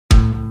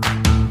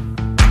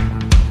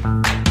Hey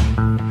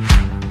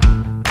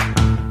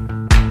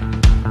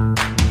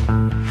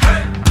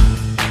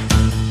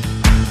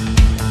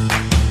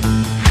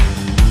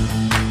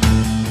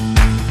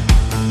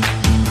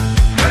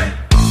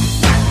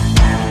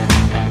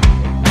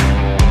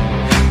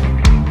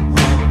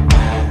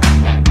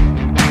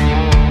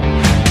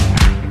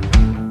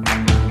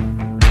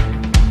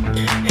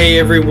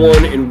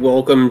everyone, and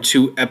welcome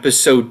to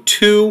episode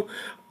 2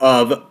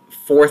 of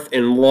Fourth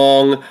and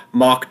Long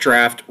Mock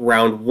Draft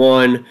Round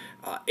 1.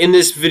 In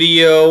this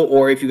video,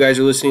 or if you guys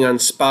are listening on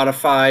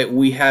Spotify,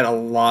 we had a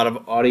lot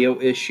of audio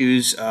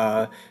issues,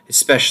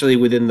 especially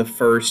within the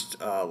first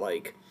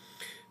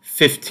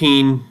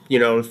 15,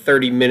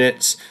 30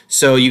 minutes.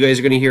 So you guys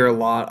are going to hear a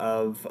lot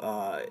of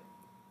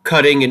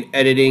cutting and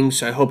editing,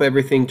 so I hope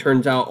everything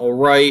turns out all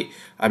right.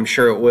 I'm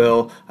sure it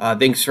will.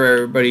 Thanks for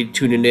everybody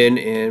tuning in,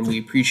 and we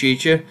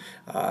appreciate you.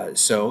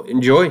 So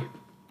enjoy.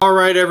 All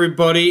right,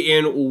 everybody,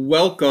 and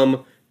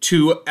welcome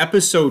to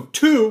episode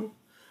 2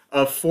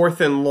 of Fourth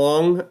and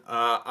Long.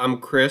 I'm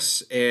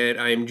Chris, and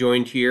I am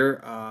joined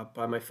here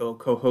by my fellow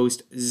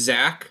co-host,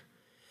 Zach.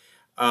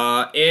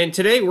 And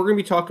today we're going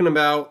to be talking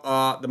about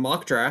the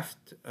mock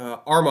draft,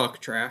 our mock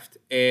draft,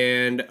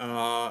 and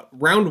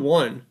round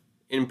 1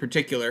 in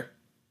particular.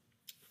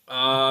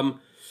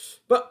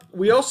 But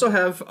we also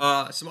have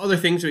some other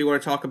things that we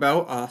want to talk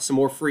about, some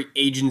more free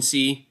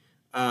agency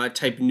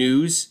type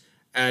news,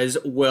 as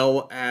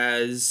well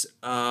as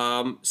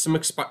some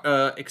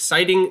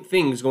exciting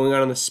things going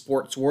on in the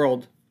sports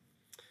world.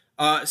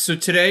 So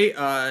today,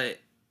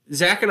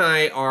 Zach and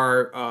I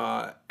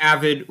are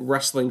avid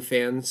wrestling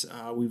fans.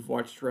 We've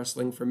watched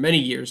wrestling for many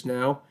years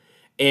now.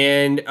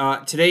 And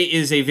today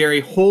is a very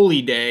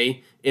holy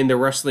day in the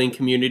wrestling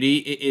community.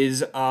 It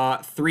is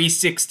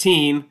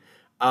 3/16.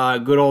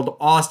 Good old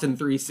Austin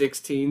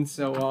 3/16.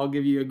 So I'll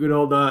give you a good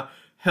old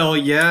hell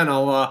yeah, and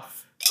I'll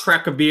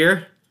crack a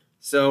beer.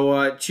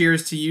 So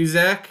cheers to you,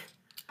 Zach.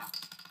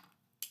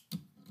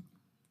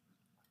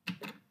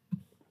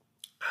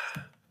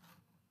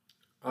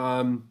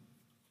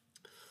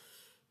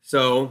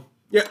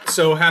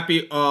 So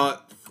happy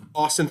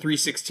Austin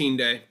 3/16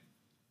 day.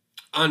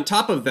 On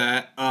top of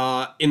that,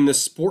 in the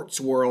sports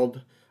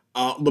world,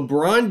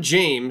 LeBron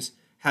James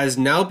has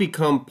now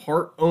become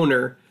part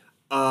owner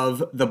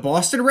of the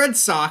Boston Red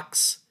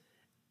Sox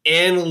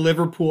and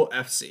Liverpool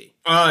FC.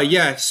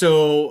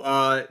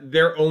 So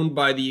they're owned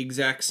by the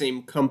exact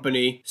same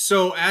company.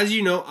 So as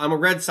you know, I'm a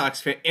Red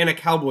Sox fan and a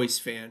Cowboys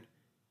fan.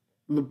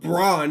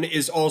 LeBron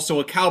is also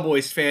a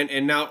Cowboys fan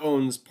and now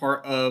owns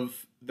part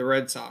of the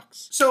Red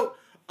Sox. So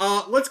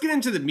let's get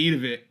into the meat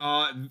of it.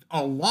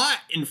 A lot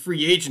in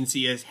free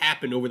agency has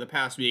happened over the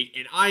past week,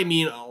 and I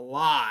mean a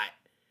lot.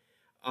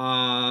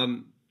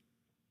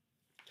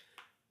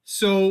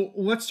 So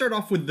let's start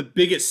off with the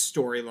biggest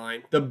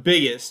storyline. The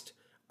biggest.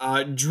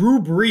 Drew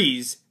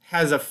Brees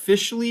has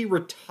officially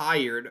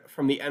retired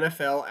from the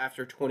NFL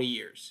after 20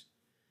 years.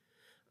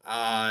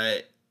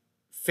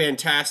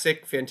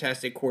 Fantastic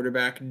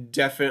quarterback.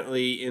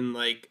 Definitely in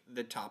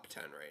the top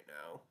 10 right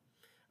now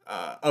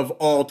of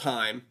all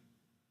time.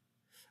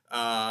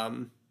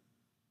 I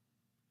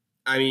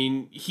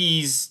mean,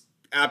 he's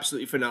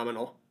absolutely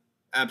phenomenal.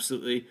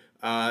 Absolutely.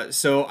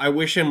 So I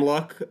wish him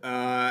luck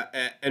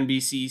at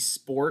NBC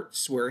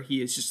Sports, where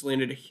he has just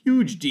landed a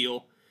huge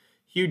deal.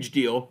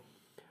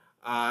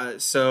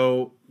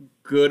 So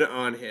good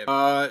on him.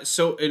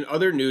 So in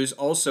other news,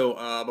 also,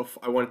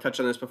 I want to touch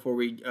on this before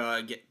we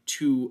get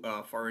too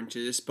far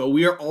into this, but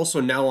we are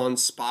also now on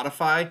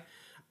Spotify.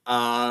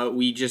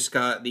 We just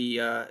got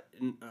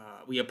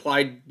we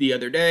applied the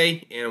other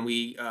day, and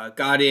we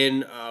got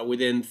in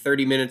within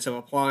 30 minutes of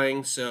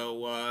applying,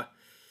 so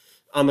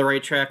on the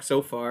right track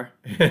so far.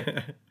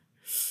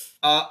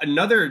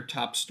 Another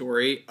top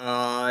story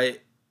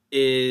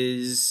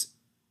is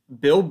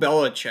Bill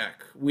Belichick.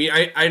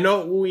 I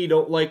know we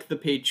don't like the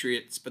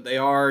Patriots, but they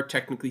are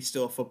technically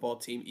still a football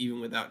team, even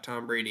without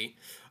Tom Brady.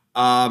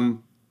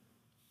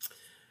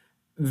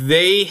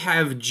 They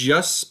have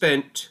just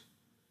spent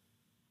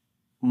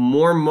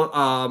more.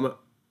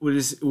 What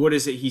is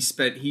it? He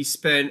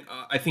spent.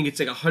 I think it's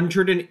like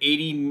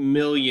 $180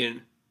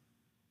 million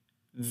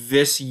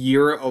this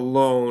year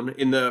alone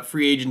in the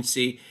free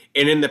agency,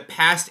 and in the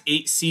past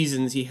 8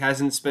 seasons he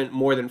hasn't spent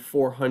more than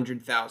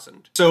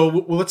 $400,000. So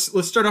let's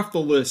start off the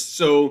list.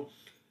 So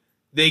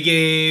they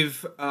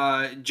gave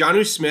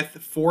Jonnu Smith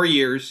 4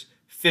 years,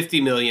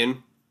 $50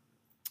 million.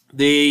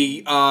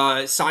 They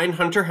signed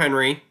Hunter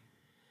Henry.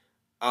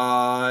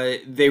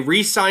 They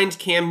re-signed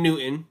Cam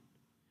Newton.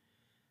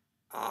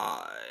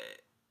 Let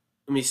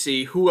me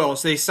see who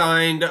else. They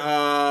signed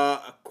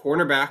a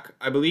cornerback,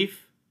 I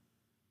believe.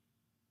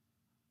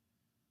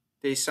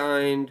 They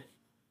signed,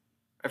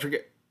 I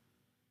forget.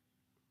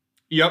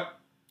 Yep,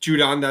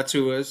 Judon, that's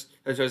who it was.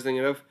 That's what I was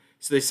thinking of.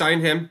 So they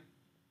signed him.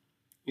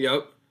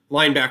 Yep,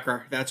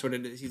 linebacker. That's what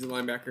it is. He's a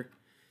linebacker.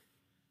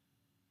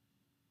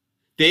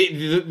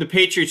 The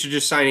Patriots are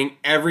just signing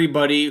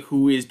everybody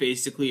who is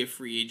basically a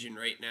free agent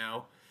right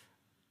now.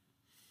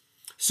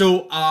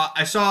 So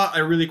I saw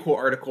a really cool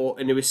article,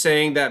 and it was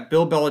saying that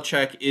Bill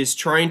Belichick is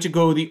trying to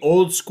go the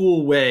old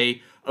school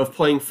way of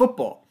playing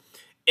football.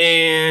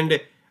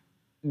 And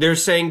they're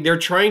saying they're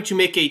trying to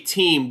make a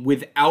team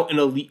without an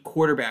elite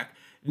quarterback.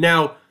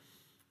 Now,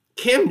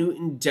 Cam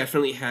Newton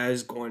definitely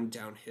has gone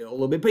downhill a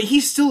little bit, but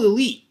he's still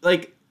elite.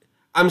 Like,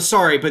 I'm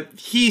sorry, but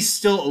he's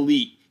still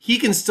elite. He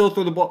can still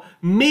throw the ball.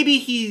 Maybe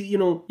he,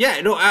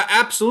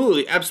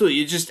 absolutely,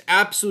 absolutely. It's just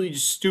absolutely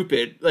just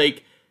stupid.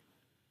 Like,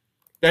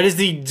 that is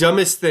the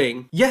dumbest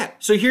thing. Yeah,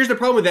 so here's the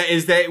problem with that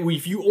is that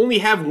if you only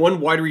have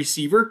one wide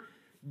receiver,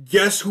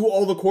 guess who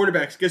all the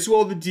quarterbacks, guess who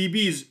all the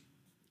DBs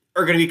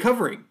are going to be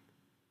covering?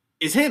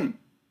 Is him.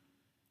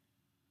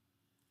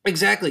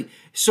 Exactly.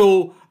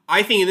 So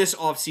I think in this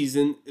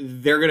offseason,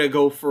 they're going to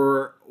go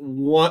for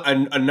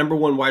a number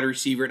one wide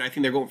receiver, and I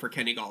think they're going for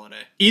Kenny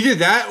Golladay. Either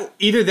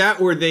that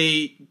or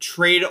they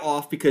trade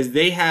off because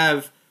they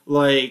have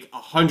like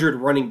 100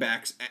 running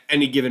backs at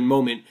any given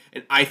moment,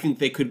 and I think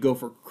they could go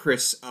for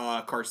Chris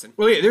Carson.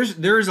 Well, yeah,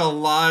 there's a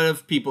lot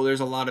of people.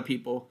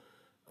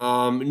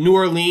 New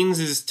Orleans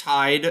is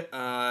tied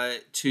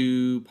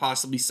to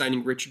possibly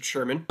signing Richard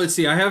Sherman. Let's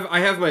see. I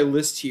have my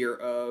list here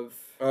of.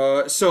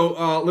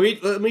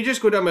 Let me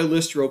just go down my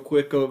list real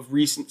quick of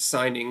recent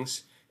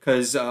signings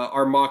because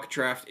our mock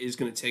draft is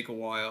going to take a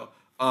while.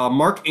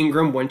 Mark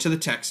Ingram went to the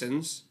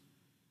Texans.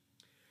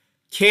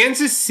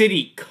 Kansas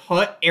City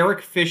cut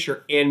Eric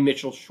Fisher and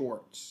Mitchell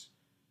Schwartz.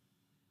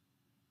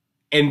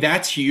 And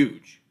that's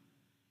huge.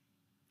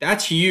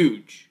 That's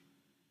huge.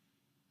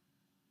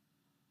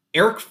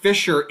 Eric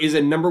Fisher is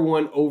a number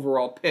one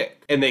overall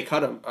pick, and they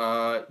cut him.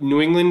 New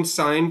England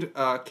signed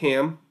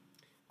Cam.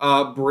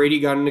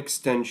 Brady got an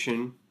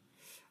extension.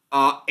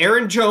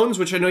 Aaron Jones,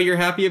 which I know you're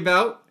happy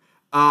about,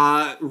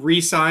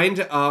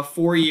 re-signed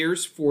 4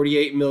 years,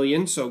 $48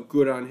 million, so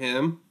good on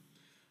him.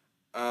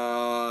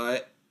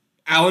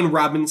 Allen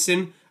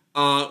Robinson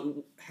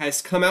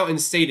has come out and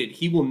stated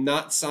he will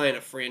not sign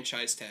a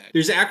franchise tag.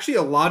 There's actually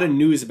a lot of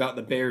news about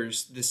the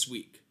Bears this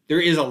week.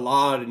 There is a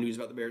lot of news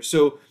about the Bears.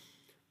 So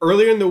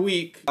earlier in the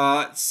week,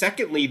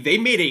 secondly, they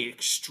made an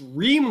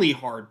extremely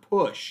hard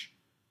push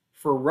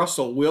for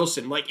Russell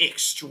Wilson, like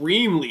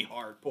extremely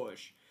hard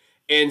push.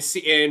 And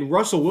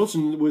Russell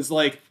Wilson was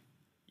like,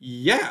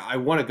 yeah, I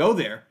want to go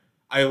there.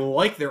 I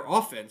like their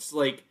offense.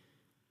 Like,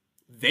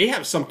 they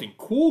have something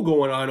cool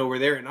going on over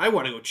there, and I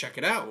want to go check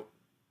it out.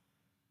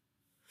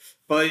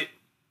 But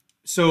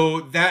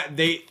so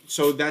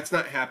that's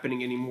not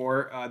happening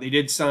anymore. They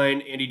did sign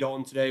Andy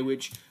Dalton today,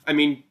 which, I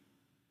mean,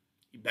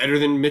 better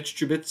than Mitch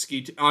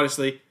Trubisky,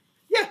 honestly.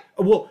 Yeah,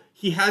 well,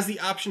 he has the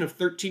option of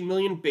 $13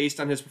 million based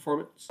on his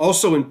performance.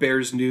 Also in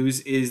Bears news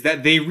is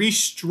that they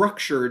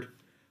restructured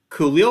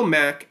Khalil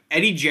Mack,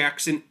 Eddie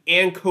Jackson,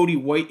 and Cody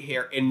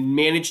Whitehair and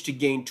managed to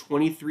gain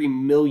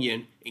 $23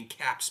 million in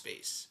cap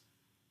space.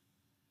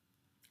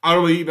 I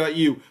don't know about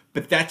you,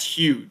 but that's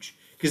huge.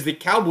 Because the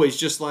Cowboys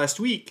just last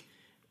week,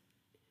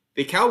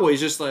 they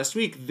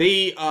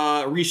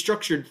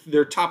restructured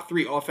their top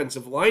three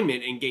offensive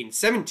linemen and gained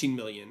 $17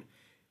 million.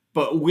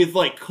 But with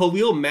like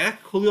Khalil Mack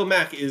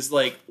is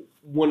like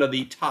one of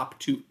the top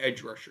two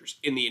edge rushers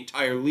in the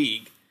entire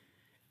league.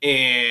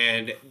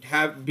 And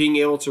being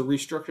able to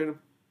restructure them.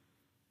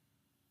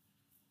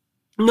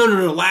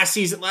 No. Last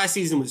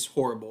season was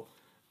horrible.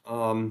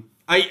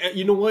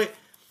 You know what?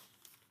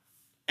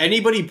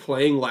 Anybody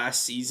playing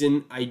last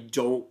season, I'm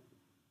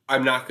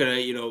not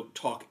gonna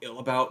talk ill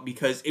about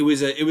because it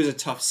was a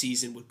tough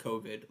season with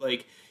COVID.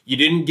 Like you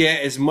didn't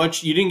get as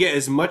much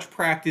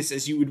practice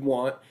as you would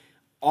want.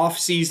 Off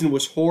season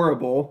was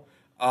horrible.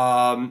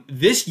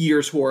 This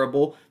year's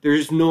horrible.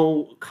 There's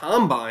no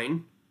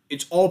combine.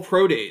 It's all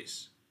pro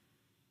days.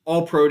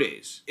 All pro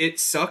days. It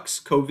sucks.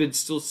 COVID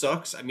still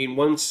sucks. I mean,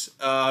 once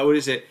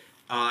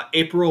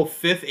April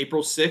 5th,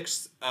 April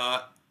 6th,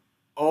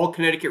 all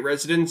Connecticut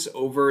residents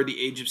over the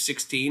age of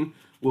 16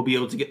 will be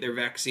able to get their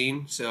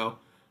vaccine. So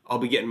I'll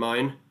be getting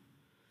mine.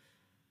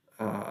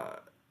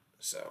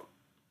 So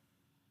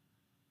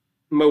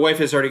my wife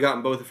has already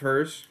gotten both of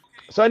hers.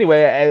 So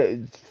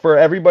anyway, for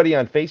everybody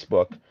on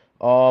Facebook,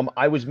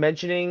 I was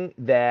mentioning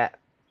that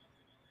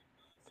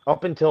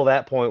up until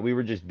that point, we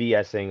were just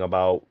BSing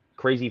about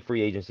crazy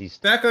free agencies.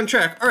 Back on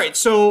track. All right,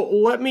 so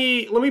let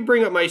me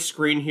bring up my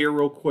screen here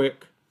real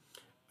quick.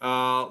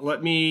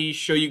 Let me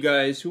show you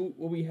guys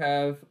what we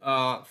have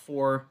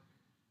for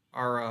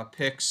our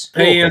picks.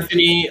 Hey,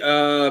 Anthony,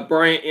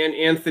 Brian, and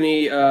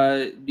Anthony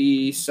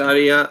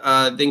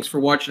DeSadia. Thanks for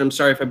watching. I'm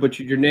sorry if I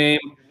butchered your name.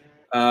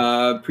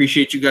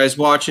 Appreciate you guys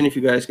watching. If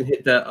you guys can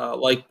hit that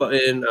like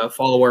button,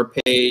 follow our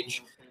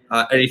page,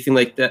 anything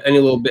like that, every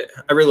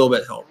little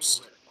bit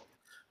helps.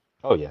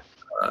 Oh yeah,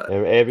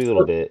 every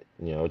little bit.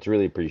 It's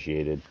really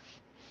appreciated.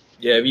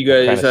 Yeah, if you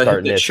guys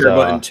hit the share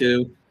button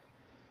too.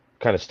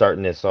 Kind of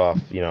starting this off,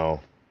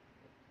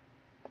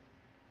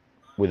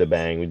 with a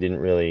bang. We didn't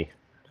really.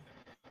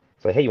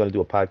 It's like, hey, you want to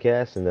do a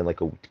podcast? And then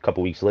like a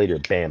couple weeks later,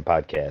 bam,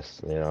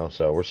 podcast.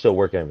 So we're still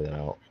working everything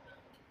out,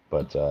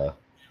 but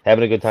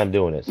having a good time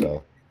doing it.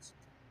 So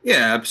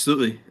Yeah,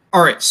 absolutely.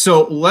 All right,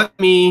 so let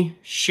me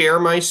share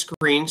my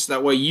screen so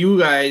that way you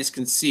guys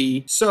can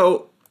see.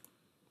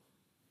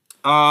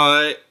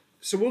 Uh,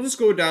 so we'll just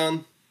go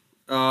down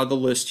the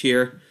list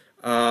here.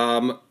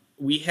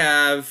 We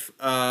have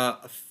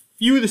a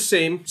few of the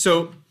same.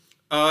 So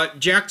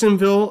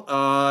Jacksonville,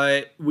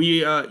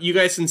 you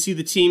guys can see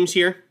the teams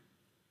here,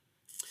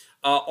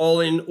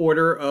 all in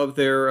order of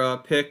their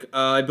pick.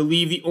 I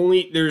believe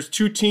there's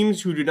two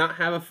teams who do not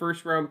have a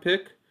first round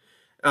pick.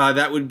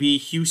 That would be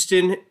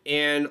Houston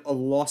and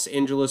Los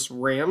Angeles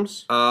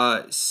Rams.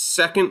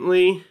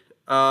 Secondly,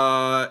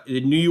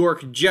 the New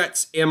York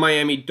Jets and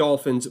Miami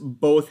Dolphins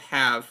both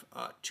have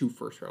two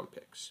first round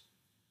picks.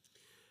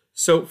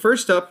 So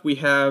first up, we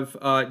have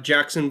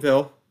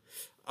Jacksonville.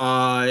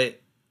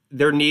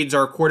 Their needs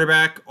are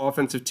quarterback,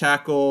 offensive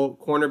tackle,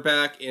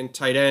 cornerback, and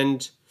tight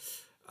end.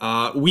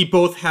 We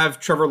both have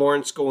Trevor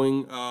Lawrence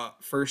going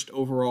first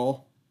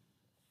overall.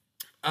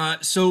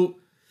 So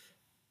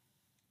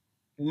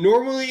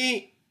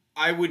normally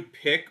I would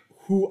pick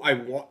who I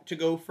want to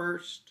go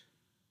first,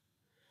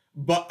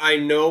 but I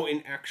know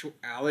in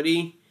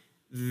actuality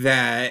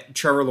that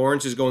Trevor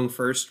Lawrence is going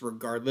first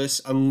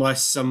regardless,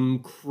 unless some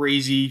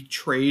crazy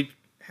trade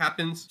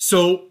happens.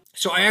 So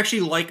I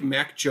actually like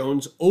Mac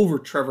Jones over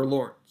Trevor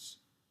Lawrence.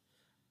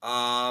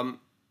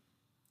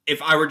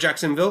 If I were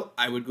Jacksonville,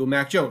 I would go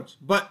Mac Jones,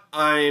 but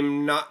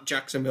I'm not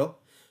Jacksonville,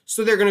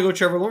 so they're going to go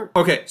Trevor Lawrence.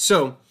 Okay,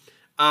 so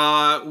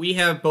we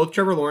have both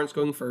Trevor Lawrence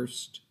going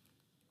first.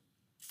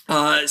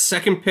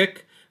 Second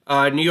pick,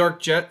 New York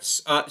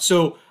Jets.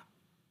 So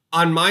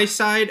on my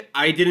side,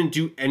 I didn't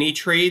do any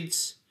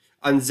trades.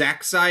 On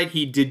Zach's side,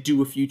 he did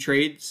do a few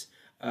trades.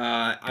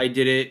 I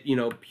did it,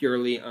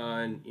 purely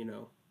on,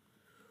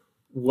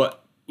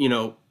 what, in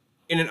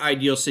an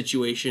ideal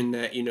situation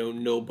that,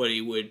 nobody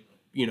would,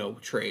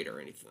 trade or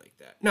anything like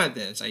that. Not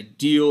that it's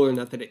ideal or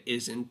not that it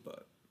isn't,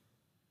 but.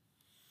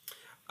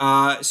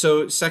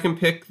 So second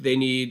pick, they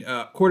need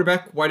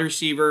quarterback, wide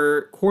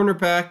receiver,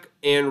 cornerback,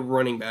 and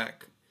running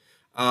back.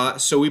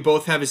 So we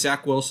both have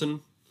Zach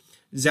Wilson.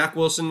 Zach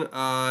Wilson,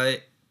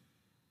 they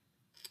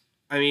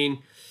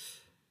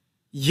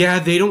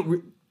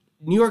don't.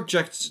 New York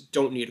Jets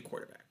don't need a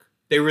quarterback.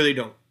 They really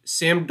don't.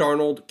 Sam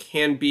Darnold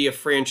can be a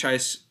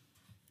franchise.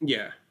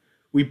 Yeah,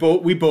 we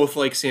both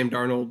like Sam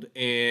Darnold,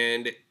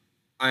 and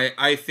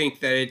I think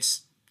that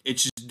it's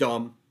just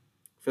dumb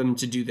for them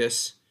to do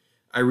this.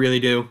 I really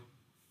do.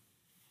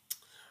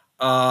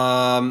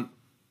 Third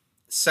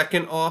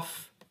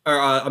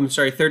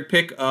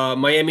pick.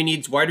 Miami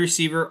needs wide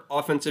receiver,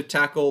 offensive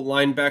tackle,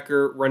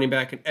 linebacker, running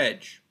back, and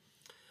edge.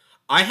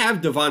 I have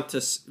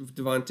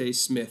Devontae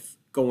Smith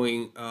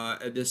going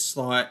at this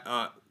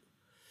slot,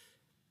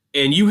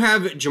 and you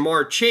have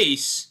Jamar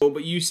Chase,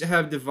 but you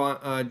have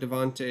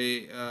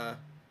Devontae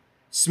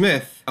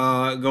Smith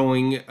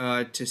going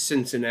to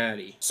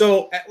Cincinnati.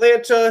 So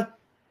Atlanta.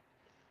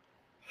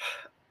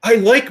 I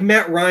like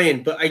Matt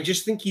Ryan, but I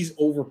just think he's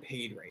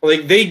overpaid right now.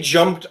 Like, they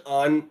jumped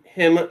on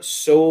him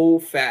so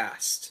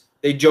fast.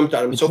 It's not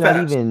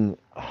even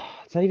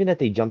that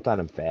they jumped on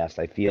him fast.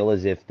 I feel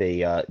as if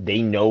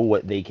they know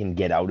what they can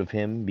get out of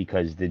him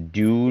because the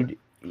dude,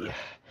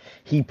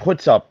 he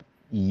puts up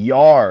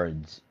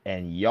yards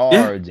and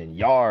yards and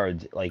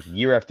yards like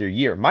year after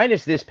year.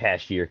 Minus this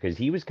past year because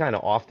he was kind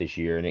of off this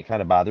year and it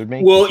kind of bothered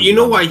me. Well, you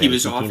know why he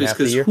was off is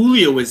because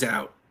Julio was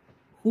out.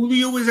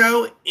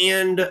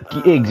 And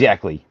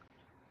exactly.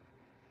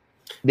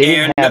 They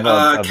didn't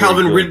have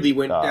Calvin Ridley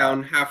went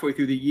down halfway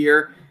through the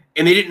year,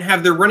 and they didn't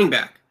have their running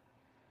back.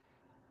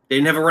 They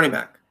didn't have a running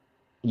back.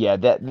 Yeah,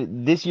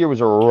 this year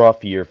was a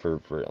rough year for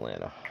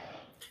Atlanta.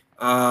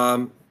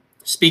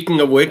 Speaking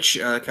of which,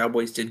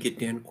 Cowboys did get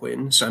Dan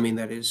Quinn, so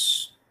that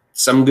is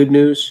some good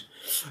news.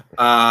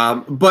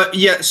 But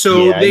yeah,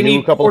 so they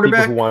need a couple quarterback.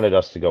 Of people who wanted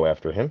us to go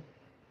after him.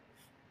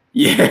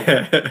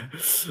 Yeah.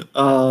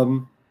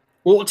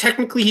 Well,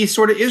 technically, he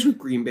sort of is with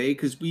Green Bay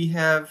because we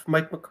have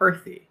Mike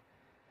McCarthy.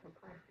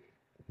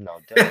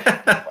 No.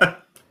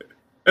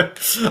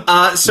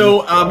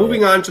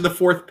 Moving on to the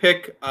fourth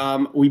pick,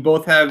 we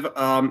both have.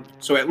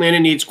 So Atlanta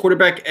needs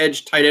quarterback,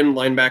 edge, tight end,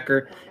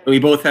 linebacker, and we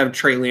both have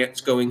Trey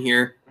Lance going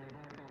here.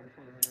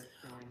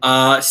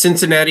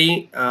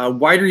 Cincinnati,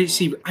 wide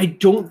receiver. I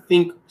don't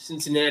think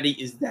Cincinnati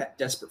is that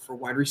desperate for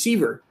wide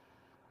receiver.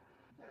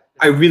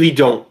 I really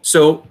don't.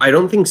 So I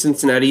don't think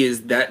Cincinnati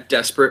is that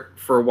desperate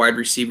for a wide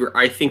receiver.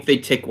 I think they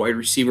take wide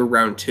receiver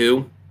round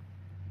 2.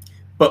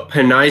 But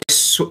Penei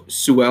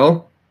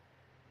Sewell,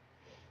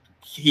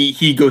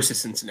 he goes to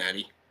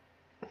Cincinnati.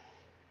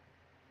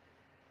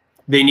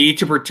 They need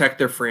to protect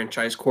their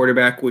franchise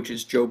quarterback, which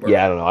is Joe Burrow.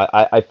 Yeah, I don't know.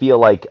 I feel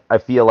like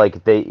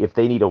if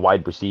they need a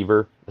wide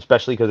receiver,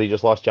 especially because they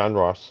just lost John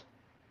Ross.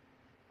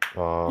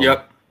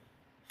 Yep.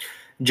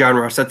 John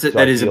Ross,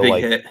 that is a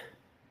big hit.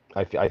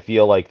 I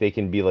feel like they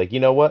can be like, you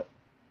know what?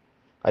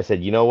 I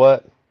said, you know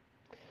what?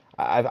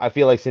 I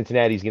feel like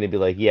Cincinnati's going to be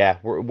like, yeah,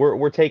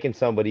 we're taking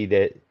somebody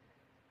that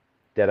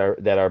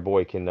our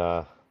boy can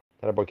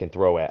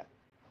throw at.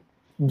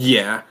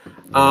 Yeah.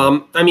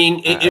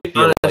 It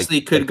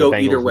honestly could go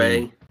either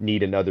way.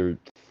 Need another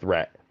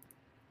threat.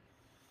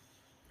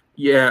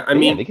 Yeah, I Yeah, they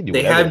mean, can do they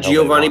whatever have the hell they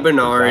Giovanni want. Because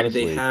Bernard,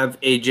 they honestly,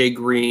 have AJ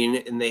Green,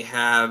 and they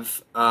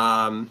have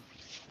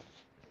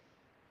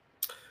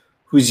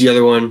who's the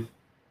other one?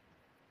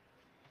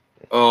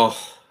 Oh,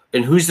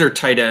 and who's their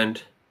tight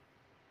end?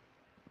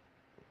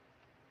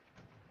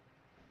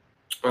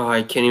 Oh,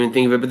 I can't even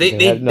think of it. But they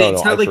have it's no.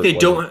 not like Eifert they wasn't.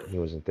 don't. He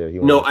wasn't there. He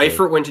No, wasn't there.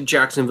 Eifert went to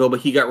Jacksonville, but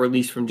he got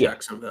released from Yeah,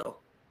 Jacksonville,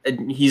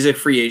 and he's a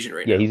free agent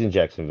right yeah. now. He's in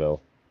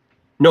Jacksonville.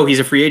 No, he's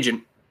a free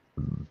agent.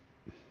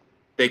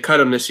 They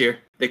cut him this year.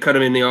 They cut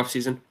him in the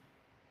offseason.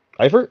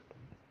 Eifert.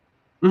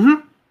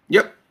 Mm-hmm.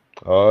 Yep.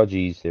 Oh,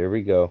 geez, there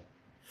we go.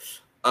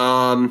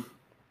 Um,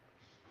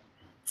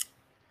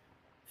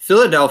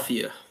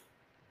 Philadelphia.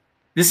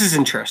 This is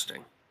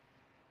interesting.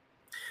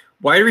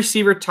 Wide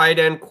receiver, tight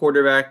end,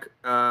 quarterback,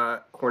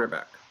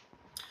 cornerback.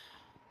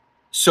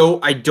 So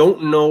I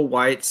don't know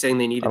why it's saying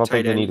they need I a don't think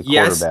tight they end. need a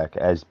Yes, quarterback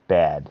as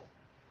bad.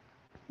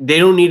 they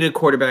don't need a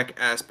quarterback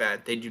as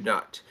bad. They do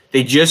not.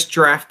 They just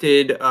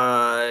drafted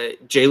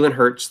Jalen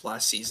Hurts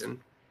last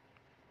season.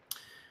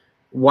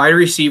 Wide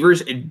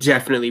receivers,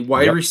 definitely.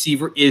 Wide Yep.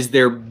 receiver is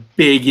their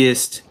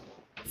biggest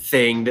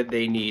thing that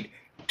they need.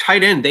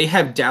 Tight end, they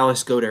have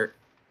Dallas Goddard.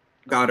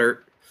 Zach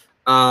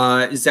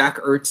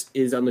Ertz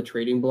is on the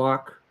trading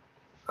block.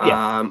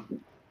 Yeah.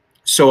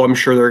 So I'm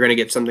sure they're going to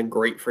get something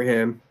great for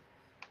him.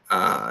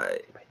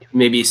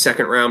 Maybe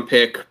second round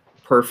pick,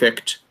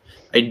 perfect.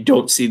 I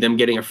don't see them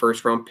getting a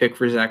first round pick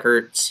for Zach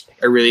Ertz.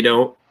 I really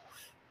don't.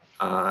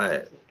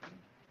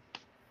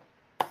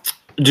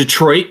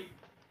 Detroit,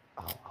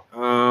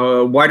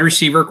 wide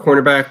receiver,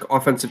 cornerback,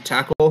 offensive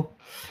tackle.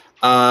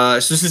 So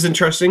this is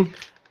interesting.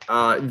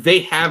 They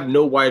have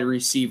no wide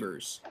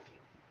receivers.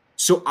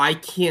 So I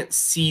can't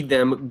see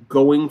them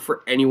going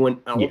for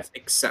anyone else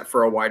except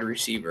for a wide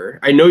receiver.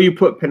 I know you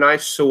put Penei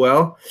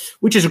Sewell,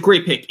 which is a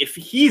great pick. If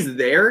he's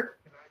there,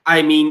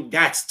 I mean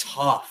that's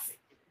tough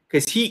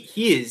because he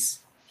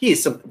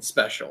is something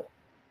special.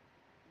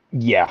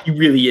 Yeah. He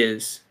really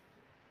is.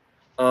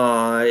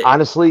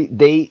 Honestly,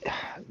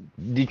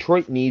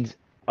 Detroit needs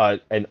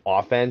an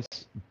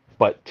offense,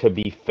 but to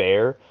be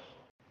fair,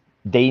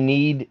 they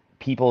need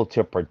people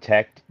to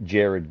protect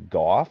Jared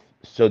Goff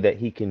so that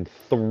he can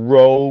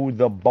throw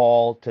the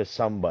ball to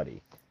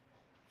somebody.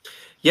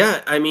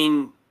 Yeah, I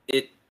mean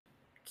it's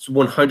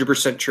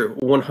 100% true.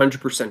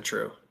 100%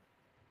 true.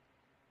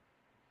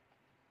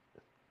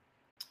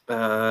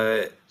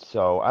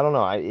 So I don't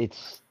know.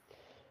 It's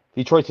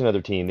Detroit's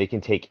another team. They can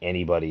take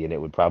anybody, and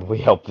it would probably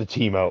help the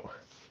team out.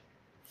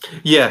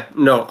 Yeah,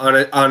 no,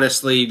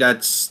 honestly,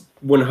 that's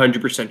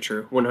 100%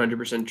 true.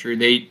 100% true.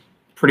 They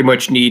pretty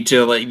much need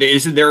to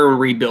they're in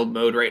rebuild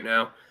mode right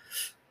now.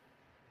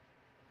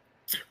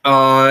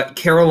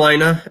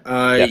 Carolina, you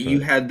Definitely.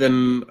 had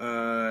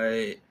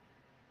them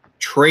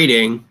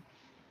trading.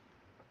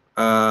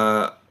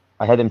 I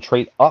had them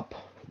trade up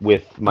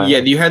with Yeah,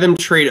 Miami. you had them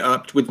trade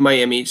up with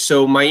Miami.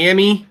 So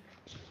Miami.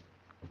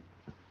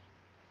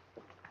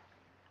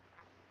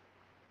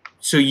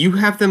 So you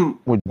have them.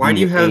 Would Why do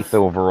be you have? eighth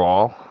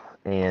overall,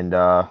 and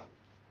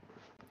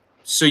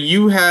So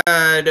you had.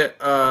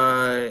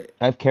 I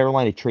have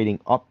Carolina trading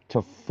up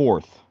to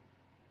fourth or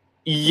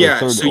Yeah,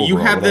 third so you overall,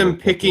 have whatever them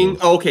pick it picking. is.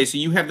 Oh, okay, so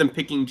you have them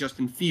picking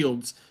Justin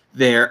Fields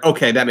there.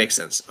 Okay, that makes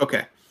sense.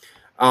 Okay,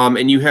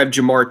 and you have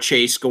Jamar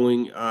Chase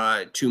going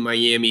to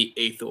Miami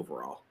 8th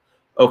overall.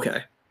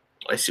 Okay,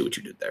 I see what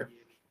you did there.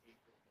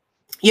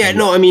 Yeah, Yep.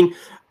 no, I mean,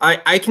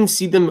 I can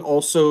see them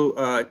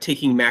also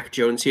taking Mac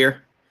Jones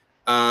here.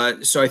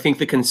 So I think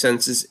the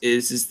consensus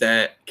is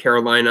that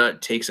Carolina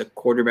takes a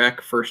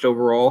quarterback first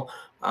overall.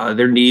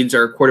 Their needs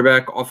are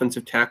quarterback,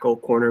 offensive tackle,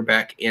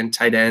 cornerback, and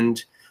tight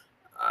end.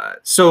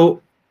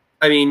 So,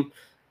 I mean,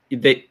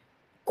 they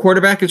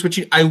quarterback is what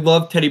you. I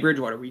love Teddy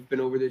Bridgewater. We've been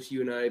over this.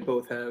 You and I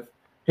both have.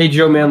 Hey,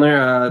 Joe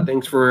Manler.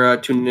 Thanks for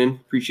tuning in.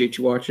 Appreciate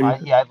you watching.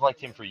 Yeah, I've liked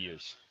him for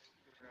years.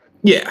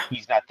 Yeah.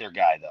 He's not their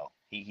guy though.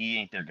 He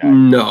ain't their guy.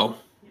 No.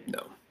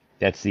 No.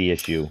 That's the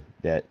issue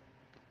that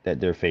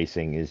they're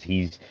facing is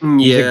he's a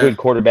Yeah. good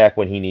quarterback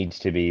when he needs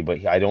to be,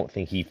 but I don't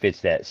think he fits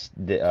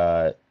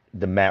the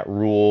Matt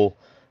Rule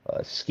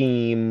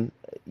scheme.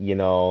 You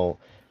know,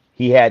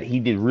 he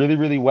did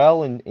really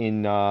well in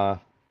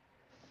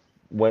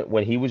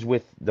when he was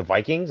with the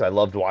Vikings. I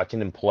loved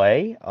watching him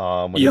play.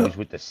 When he was Yep.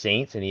 with the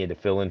Saints and he had to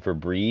fill in for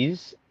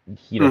Breeze,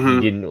 he Mm-hmm.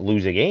 didn't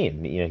lose a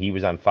game. He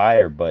was on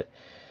fire, but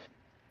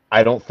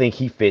I don't think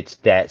he fits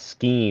that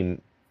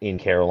scheme in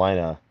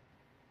Carolina.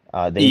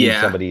 They need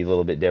Yeah. somebody a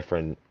little bit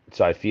different.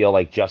 So I feel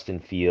like Justin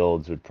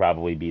Fields would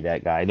probably be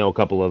that guy. I know a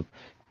couple of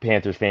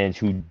Panthers fans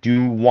who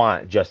do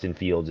want Justin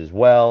Fields as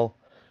well.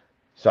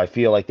 So I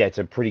feel like that's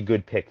a pretty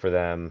good pick for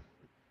them,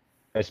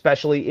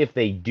 especially if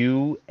they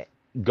do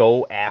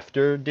go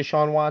after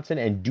Deshaun Watson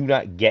and do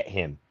not get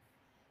him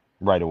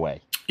right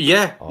away.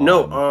 Yeah.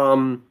 No.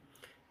 Um,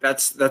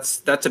 That's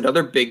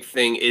another big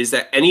thing is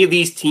that any of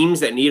these teams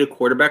that need a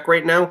quarterback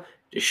right now,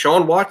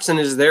 Deshaun Watson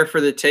is there for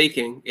the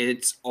taking.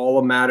 It's all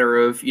a matter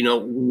of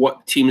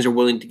what teams are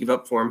willing to give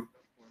up for him.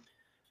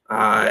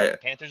 yeah, the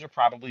Panthers are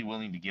probably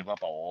willing to give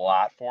up a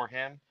lot for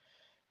him.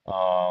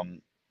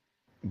 Um,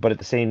 but at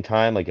the same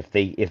time, like if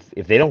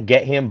they don't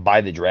get him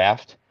by the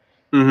draft,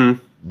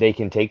 Mm-hmm. they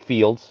can take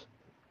Fields,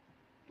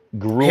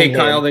 groom Hey,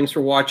 Kyle, him, thanks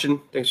for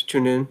watching. Thanks for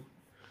tuning in.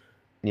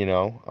 you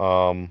know.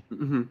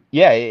 Mm-hmm.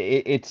 Yeah,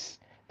 it's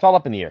all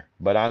up in the air.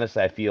 But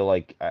honestly, I feel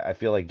like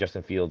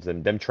Justin Fields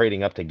and them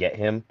trading up to get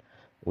him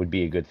would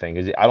be a good thing.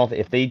 Because I don't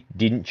if they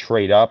didn't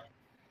trade up,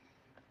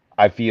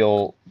 I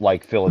feel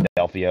like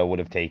Philadelphia would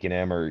have taken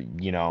him, or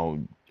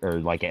or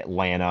like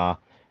Atlanta.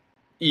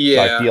 So I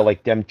Yeah. feel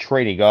like them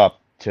trading up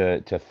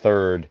to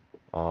third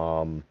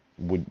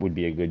would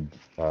be a good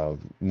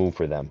move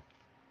for them.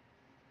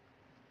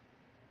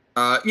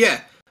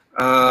 Yeah.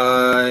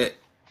 Uh,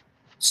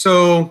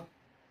 so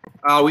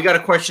we got a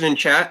question in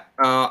chat.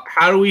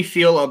 How do we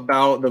feel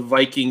about the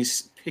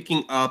Vikings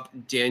picking up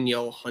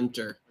Danielle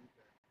Hunter?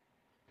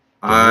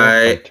 Danielle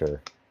I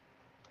Hunter.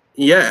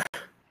 Yeah.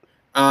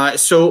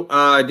 So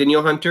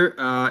Danielle Hunter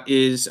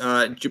is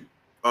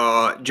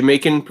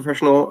Jamaican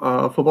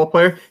professional football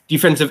player,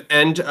 defensive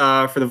end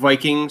for the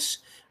Vikings.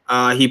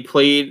 He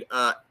played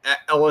at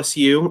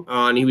LSU,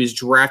 and he was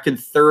drafted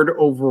third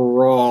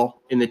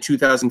overall in the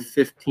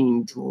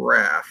 2015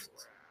 draft.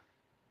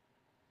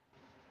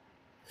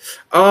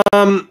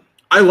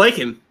 I like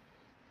him.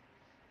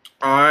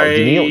 Oh, I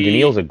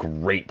Danielle's a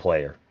great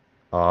player.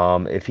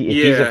 If he's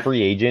a Yeah,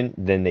 free agent,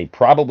 then they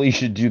probably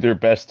should do their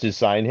best to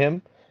sign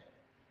him.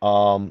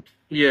 Um,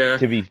 yeah.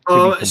 to be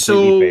completely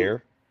So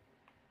fair,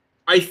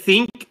 I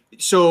think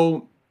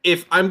so.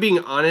 If I'm being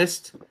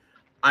honest,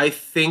 I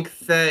think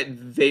that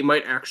they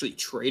might actually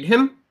trade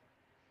him.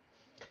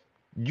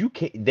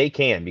 they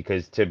can,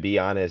 because to be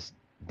honest,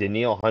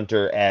 Danielle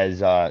Hunter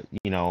as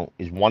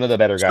is one of the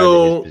better guys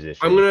at his So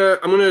position.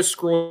 I'm gonna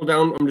scroll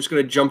down. I'm just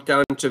gonna jump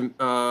down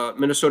to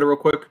Minnesota real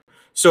quick.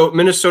 So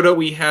Minnesota,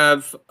 we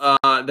have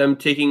them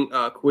taking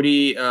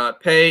Kwity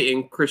Paye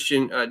and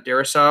Christian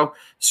Darrisaw.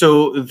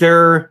 So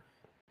their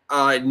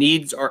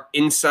needs are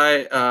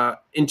inside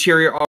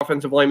interior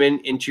offensive lineman,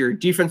 interior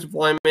defensive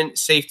lineman,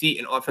 safety,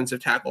 and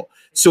offensive tackle.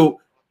 So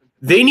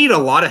they need a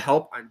lot of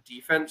help on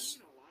defense.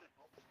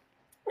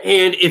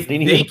 And if they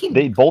They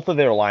can, both of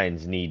their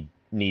lines need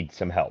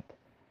some help.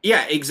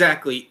 yeah,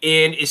 exactly.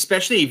 And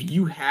especially if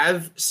you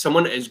have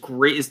someone as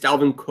great as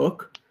Dalvin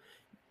Cook,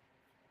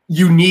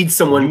 you need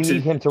someone You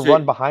need him to to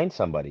run behind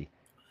somebody.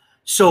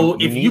 so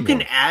You if you need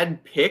can him.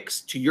 add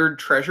picks to your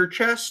treasure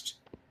chest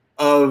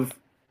of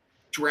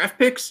draft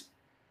picks,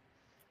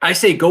 I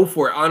say go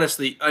for it,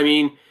 honestly. I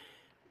mean,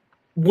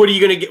 what are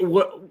you going to get?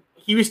 What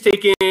he was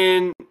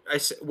taken?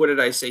 What did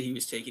I say he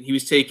was taken? He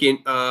was taken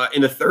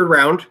in the third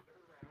round,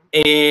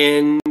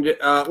 and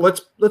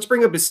let's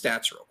bring up his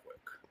stats real quick.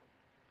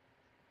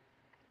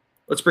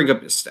 Let's bring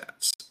up his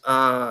stats.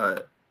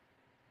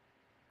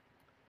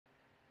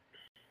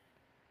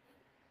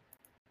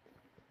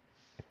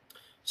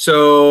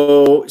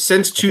 So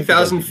since I think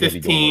you'll be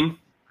doing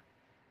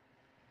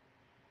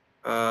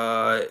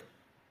 2015,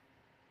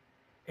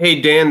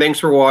 hey Dan, thanks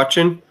for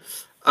watching.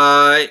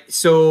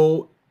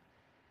 So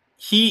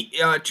he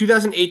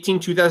 2018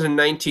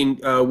 2019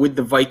 with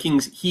the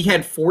Vikings, he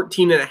had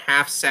 14 and a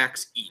half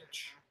sacks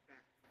each.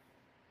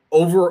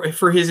 Over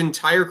for his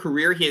entire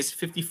career, he has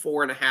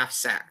 54 and a half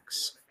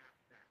sacks.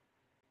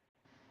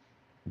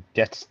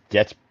 that's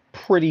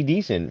pretty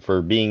decent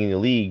for being in the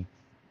league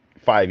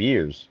 5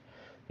 years.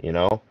 You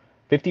know,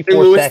 Hey 54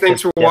 Lewis, sacks.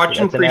 thanks for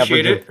watching. That's an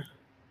Appreciate average of it.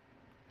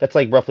 that's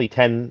like roughly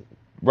ten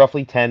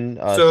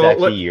So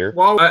sacks a year.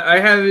 while I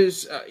have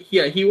his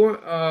he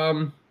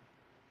want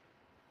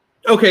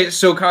okay,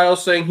 so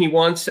Kyle's saying he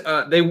wants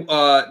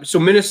so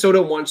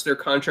Minnesota wants their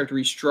contract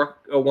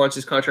wants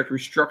his contract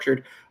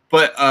restructured,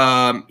 but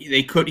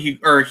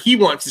he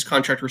wants his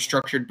contract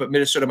restructured, but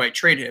Minnesota might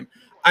trade him.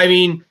 I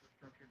mean,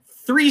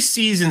 3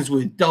 seasons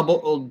with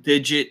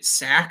double-digit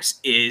sacks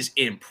is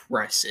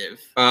impressive.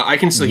 I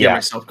can still hear Yeah,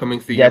 myself coming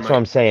through your that's what mic.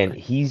 I'm saying.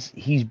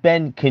 He's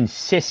been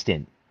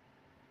consistent.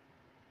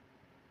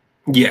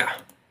 Yeah.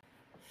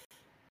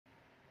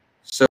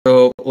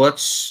 So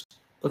let's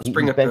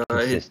bring He's up been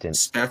his consistent,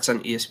 stats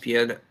on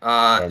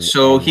ESPN.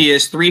 So and he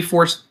has 3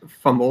 forced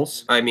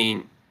fumbles. I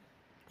mean,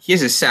 he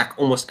has a sack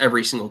almost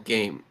every single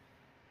game,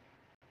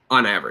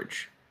 on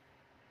average.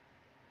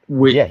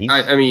 yeah,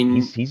 I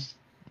mean,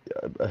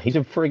 he's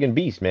a friggin'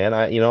 beast, man.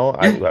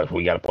 yeah,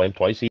 We got to play him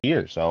twice a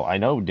year, so I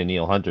know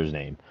Danielle Hunter's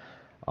name.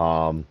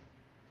 Um,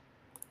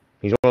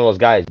 he's one of those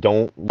guys.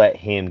 Don't let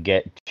him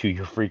get to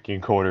your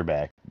freaking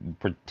quarterback.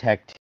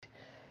 Protect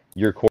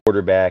your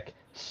quarterback.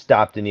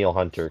 Stop Danielle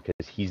Hunter,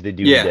 because he's the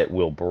dude yeah, that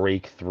will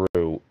break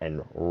through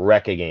and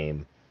wreck a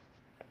game.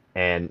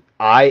 And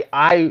I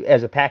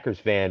as a Packers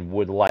fan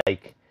would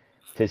like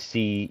to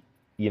see,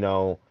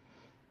 I'd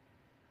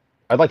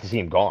like to see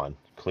him gone,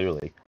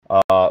 clearly.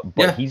 But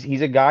yeah,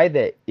 he's a guy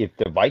that if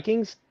the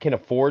Vikings can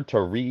afford to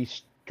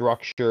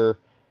restructure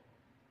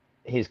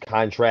his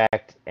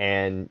contract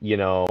and,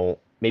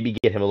 maybe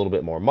get him a little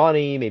bit more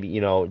money, maybe,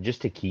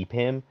 just to keep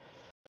him,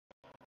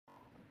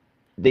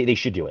 they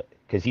should do it.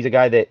 Because he's a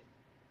guy that,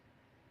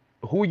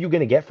 who are you going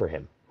to get for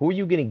him? Who are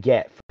you going to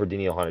get for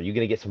Danielle Hunter? Are you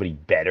going to get somebody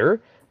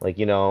better? Like,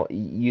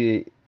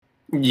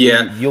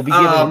 Yeah. You'll be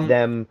giving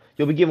them,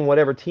 you'll be giving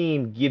whatever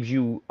team gives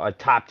you a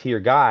top tier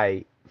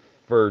guy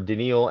for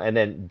Daniil, and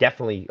then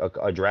definitely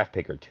a draft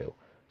pick or two.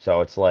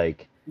 So it's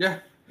like, Yeah.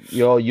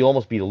 you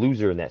almost be the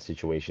loser in that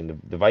situation.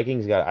 The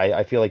Vikings got,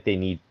 I feel like they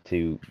need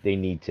to They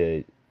need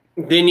to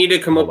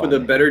come hold up with on a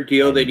to him better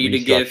deal. They and need to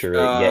get restructure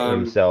it, get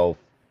himself.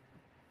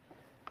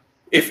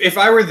 if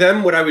I were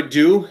them, what I would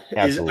do is I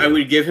Absolutely.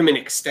 would give him an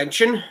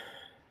extension,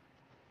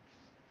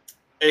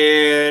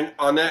 and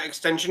on that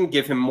extension,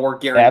 give him more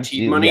guaranteed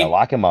Absolutely, yeah, money.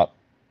 lock him up.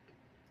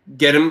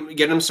 Get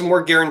him some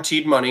more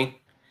guaranteed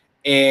money,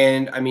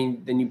 and I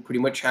mean, then you pretty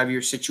much have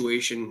your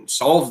situation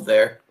solved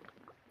there.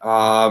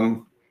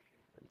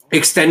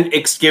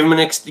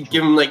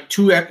 Give him like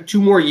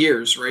two more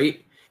years,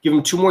 right? Give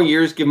him 2 more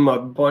years. Give him a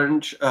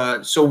bunch.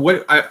 I'm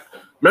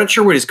not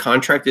sure what his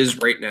contract is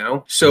right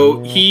now. So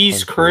Daniel he's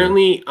Hunter.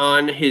 currently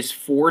on his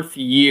fourth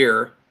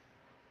year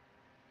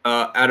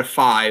out of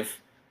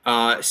five,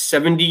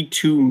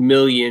 72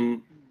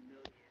 million,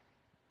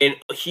 and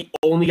he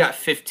only got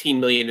 15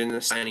 million in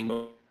the signing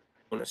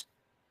bonus.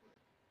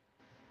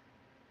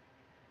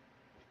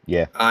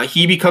 Yeah.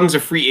 He becomes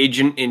a free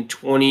agent in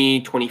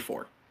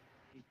 2024.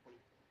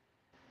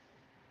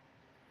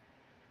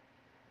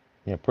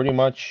 Yeah, pretty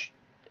much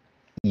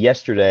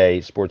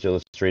yesterday, Sports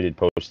Illustrated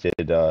posted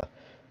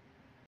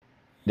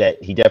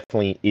that he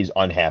definitely is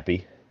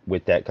unhappy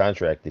with that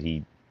contract that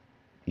he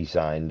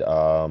signed.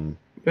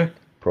 Yeah.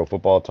 Pro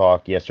Football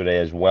Talk yesterday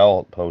as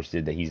well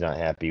posted that he's not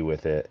happy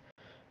with it.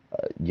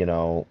 You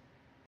know,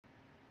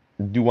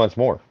 do wants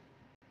more.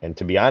 And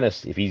to be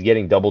honest, if he's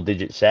getting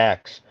double-digit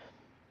sacks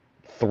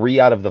 3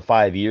 out of the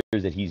 5 years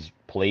that he's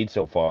played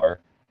so far,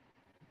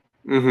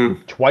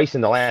 Mm-hmm. twice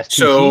in the last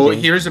two So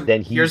seasons,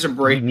 then here's a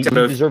breakdown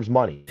he of deserves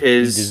money. He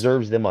his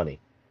deserves the money.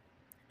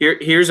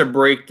 here's a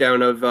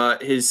breakdown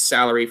of his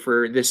salary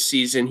for this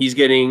season. He's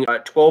getting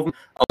 12,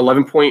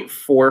 11.4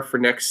 for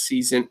next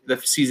season, the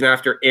season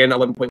after, and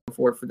 11.4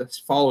 for the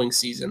following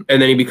season,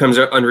 and then he becomes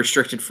an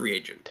unrestricted free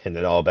agent. And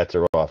then all bets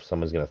are off.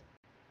 Someone's gonna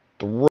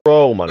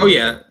throw money Oh at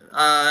yeah, him.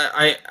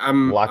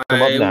 I'm Lock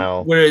him up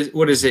now.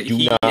 what is it? Do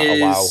He not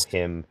allow is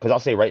him, because I'll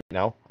say right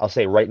now,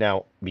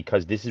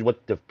 because this is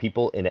what the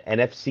people in the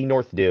NFC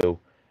North do.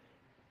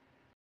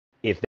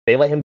 If they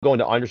let him go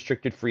into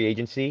unrestricted free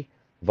agency,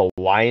 the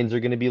Lions are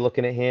going to be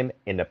looking at him,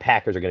 and the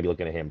Packers are going to be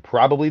looking at him.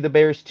 Probably the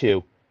Bears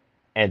too,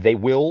 and they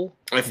will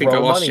I think I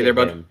throw lost you money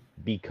there, at bud. him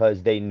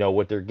because they know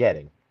what they're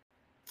getting.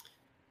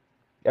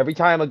 Every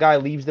time a guy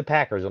leaves the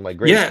Packers, I'm like,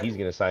 great, Yeah. he's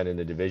going to sign in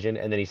the division,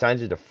 and then he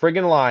signs with the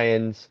friggin'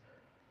 Lions,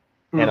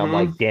 and I'm Mm-hmm.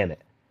 like, damn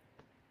it.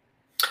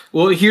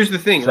 Well, here's the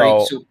thing,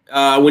 right? So,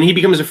 So when he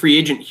becomes a free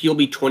agent, he'll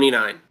be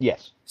 29.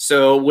 yes.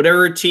 So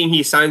whatever team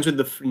he signs with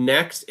the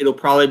next, it'll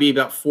probably be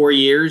about 4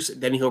 years.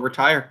 Then he'll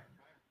retire.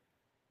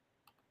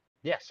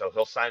 Yeah, so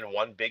he'll sign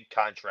one big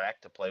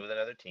contract to play with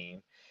another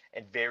team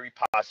and very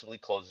possibly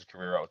close his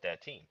career out with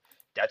that team.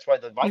 That's why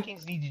the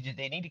Vikings need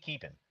to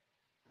keep him.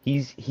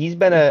 He's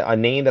been a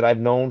name that I've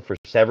known for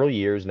several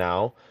years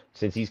now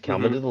since he's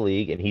come into Mm-hmm. the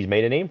league, and he's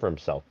made a name for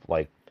himself.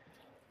 Like,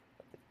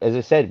 as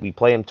I said, we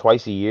play him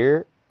twice a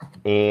year,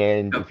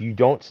 and if you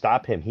don't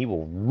stop him, he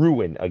will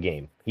ruin a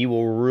game. He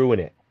will ruin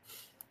it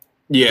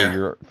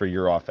Yeah. for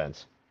your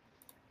offense.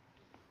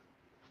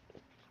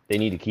 They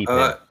need to keep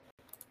him.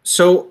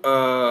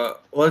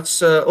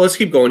 Let's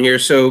keep going here.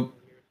 So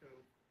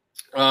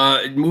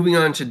moving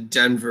on to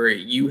Denver,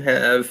 you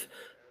have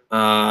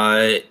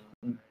uh,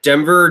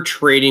 Denver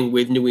trading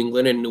with New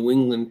England, and New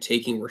England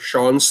taking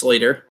Rashawn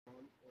Slater.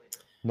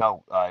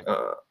 No, Uh,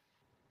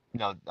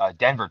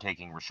 Denver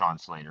taking Rashawn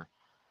Slater.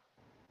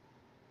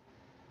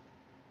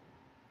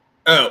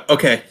 oh,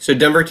 okay. So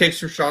Denver takes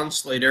Rashawn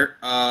Slater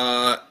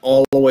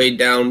all the way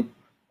down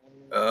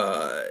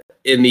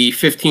in the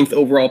 15th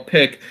overall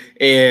pick,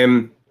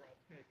 and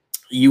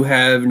you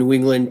have New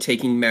England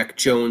taking Mac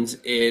Jones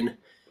in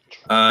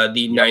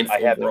the ninth I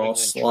have New overall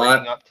England trading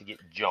slot. up to get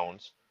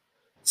Jones.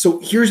 So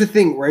here's the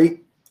thing, right?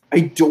 I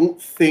don't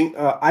think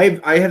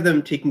I have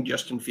them taking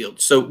Justin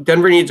Fields. So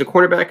Denver needs a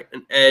cornerback,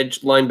 an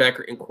edge,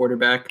 linebacker, and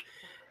quarterback,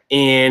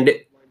 and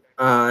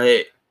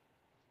I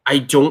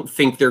don't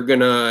think they're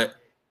gonna.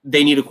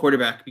 They need a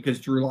quarterback because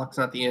Drew Lock's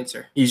not the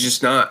answer. He's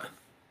just not.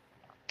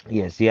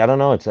 Yeah, see, I don't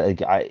know. It's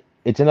like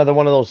it's another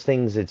one of those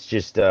things. It's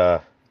just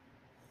I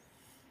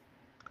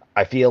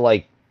feel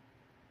like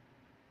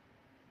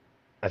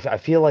I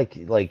feel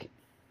like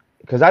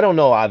because I don't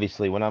know.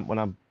 Obviously, when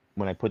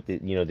I put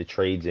the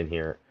trades in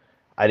here,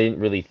 I didn't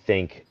really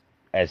think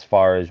as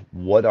far as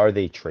what are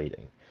they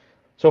trading.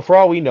 So for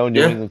all we know,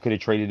 New Yeah, England could have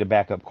traded a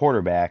backup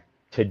quarterback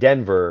to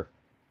Denver,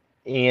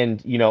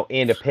 and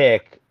a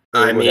pick or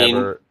I mean,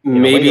 whatever in a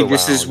later round. maybe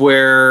this But is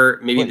where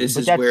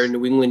that's,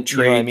 New England you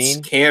know what I trades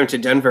mean. Cam to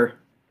Denver.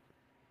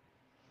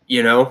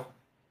 You know,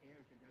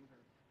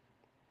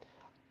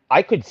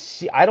 I could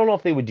see. I don't know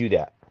if they would do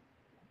that.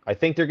 I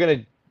think they're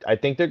gonna. I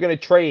think they're gonna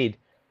trade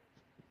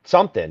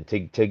something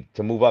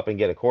to move up and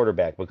get a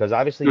quarterback because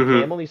obviously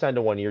mm-hmm. Cam only signed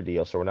a 1 year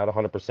deal, so we're not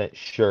 100%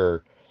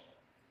 sure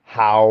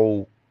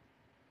how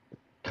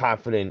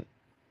confident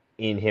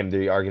in him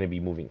they are going to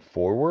be moving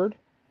forward.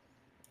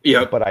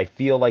 Yep. but I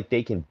feel like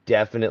they can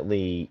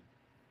definitely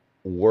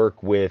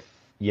work with,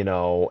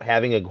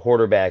 having a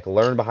quarterback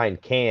learn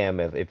behind Cam.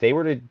 If they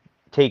were to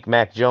take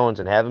Mac Jones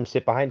and have him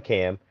sit behind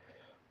Cam,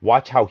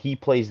 watch how he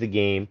plays the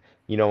game,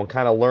 and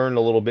kind of learn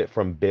a little bit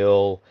from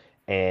Bill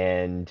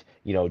and,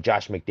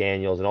 Josh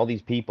McDaniels and all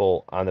these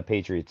people on the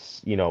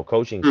Patriots,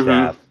 coaching Mm-hmm.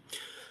 staff,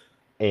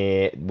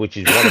 which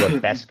is one of the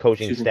best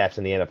coaching Excuse me. staffs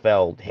in the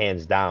NFL,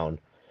 hands down,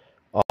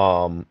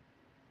 um,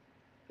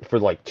 for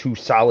like 2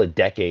 solid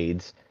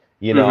decades,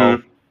 you know.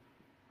 Mm-hmm.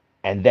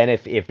 And then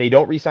if they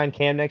don't re-sign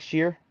Cam next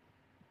year,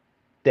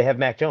 they have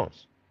Mac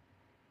Jones.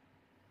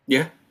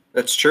 Yeah,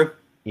 that's true.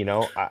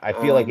 I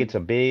feel like Um, it's a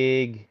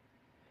big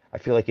I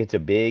feel like it's a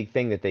big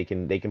thing that they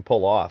can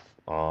pull off.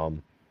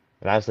 And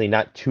honestly,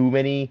 not too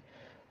many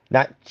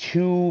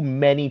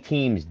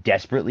teams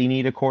desperately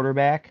need a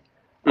quarterback.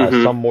 Some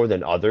mm-hmm. more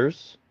than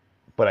others,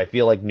 but I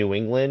feel like New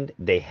England,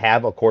 they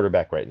have a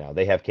quarterback right now.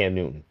 They have Cam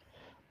Newton,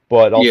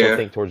 but also Yeah.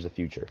 think towards the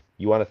future.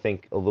 You want to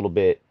think a little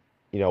bit.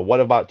 What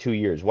about 2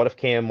 years? What if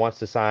Cam wants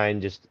to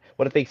sign? Just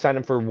what if they sign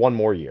him for one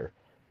more year?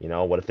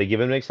 What if they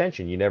give him an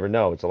extension? You never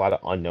know. It's a lot of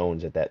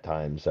unknowns at that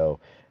time. So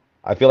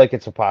I feel like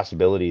it's a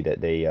possibility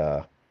that they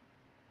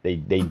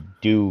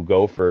do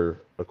go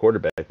for a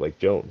quarterback like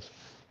Jones.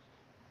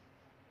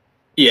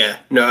 Yeah.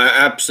 No,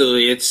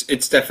 absolutely.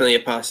 It's definitely a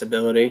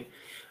possibility.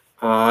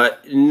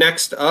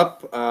 Next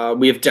up,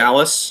 we have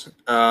Dallas.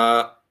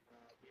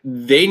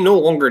 They no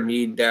longer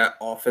need that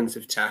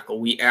offensive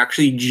tackle. We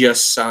actually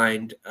just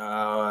signed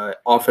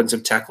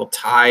offensive tackle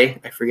Ty.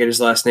 I forget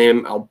his last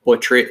name. I'll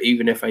butcher it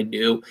even if I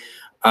do.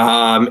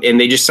 And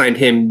they just signed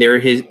him.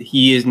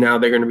 He is now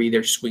they're going to be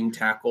their swing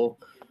tackle.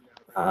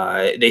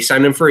 They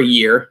signed him for a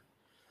year.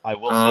 I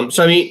will say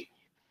So I mean, this.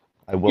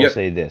 I will yep.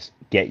 say this.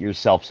 Get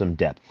yourself some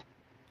depth.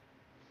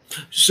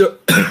 So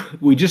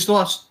we just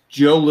lost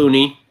Joe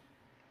Looney.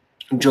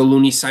 Joe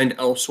Looney signed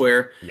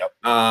elsewhere. Yep.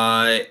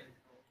 Uh,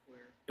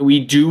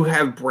 we do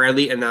have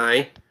Bradley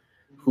Anai,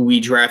 who we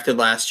drafted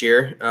last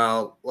year.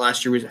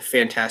 Last year was a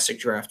fantastic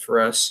draft for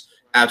us.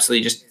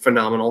 Absolutely just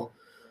phenomenal.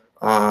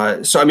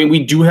 So, I mean,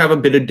 we do have a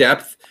bit of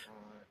depth,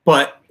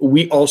 but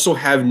we also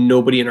have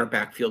nobody in our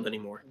backfield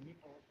anymore.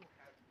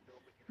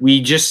 We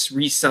just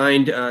re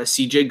signed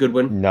CJ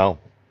Goodwin. No.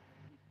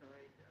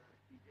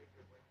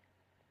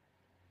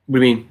 What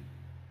do you mean?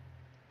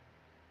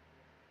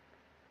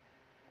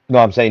 No,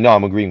 I'm saying no.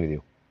 I'm agreeing with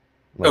you.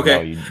 Like no,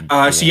 Okay. you So know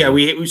what I yeah,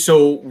 mean.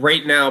 so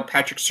right now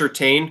Patrick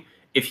Surtain,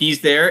 if he's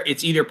there,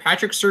 it's either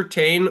Patrick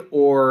Surtain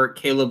or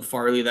Caleb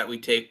Farley that we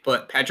take.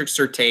 But Patrick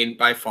Surtain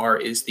by far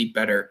is the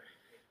better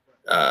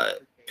uh,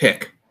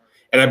 pick,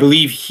 and I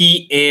believe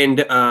he and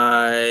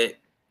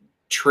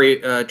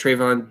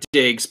Trayvon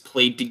Diggs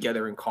played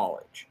together in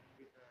college,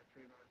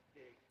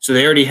 so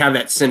they already have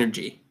that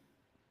synergy.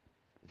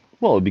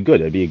 Well, it'd be good.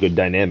 It'd be a good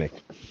dynamic.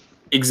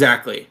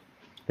 Exactly.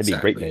 That'd be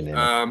a great Exactly.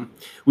 dynamic.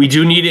 We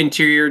do need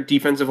interior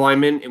defensive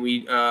linemen, and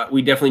we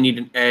definitely need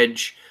an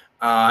edge.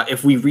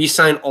 If we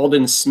re-sign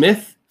Alden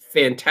Smith,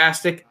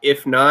 fantastic.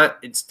 If not,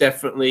 it's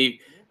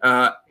definitely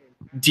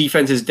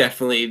defense is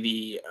definitely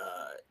the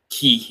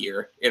key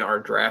here in our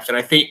draft. And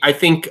I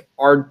think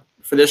our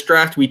for this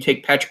draft we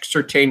take Patrick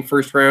Surtain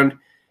first round,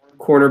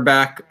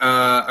 cornerback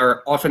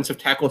or offensive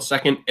tackle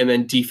second, and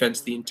then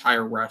defense the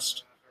entire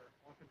rest.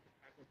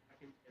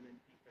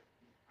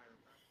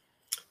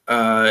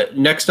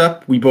 Next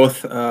up, we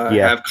both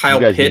Yeah, have you Kyle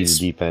guys need the Pitts.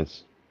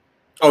 defense.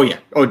 Oh yeah.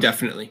 Oh,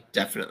 definitely,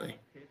 definitely.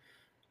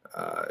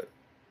 Uh,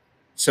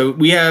 so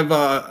we have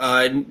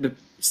the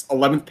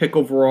 11th pick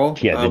overall.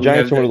 Yeah, the We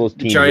Giants have are one of those the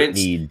teams that Giants.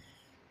 need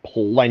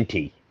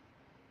plenty.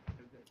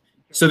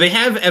 So they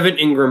have Evan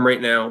Ingram right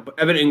now, but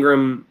Evan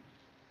Ingram,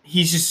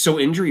 he's just so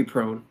injury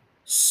prone,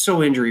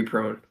 so injury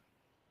prone.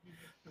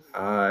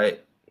 Uh,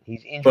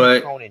 He's injury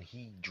but prone and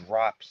he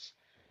drops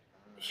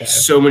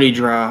so many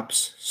everything.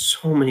 drops,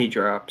 so many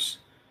drops.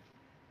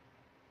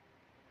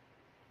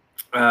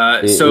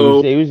 It was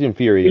So it was we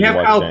infuriating to have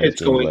watch Kyle Giants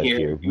Pitts games going last here.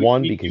 year.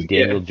 One, because Yeah,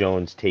 Daniel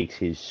Jones takes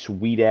his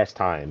sweet ass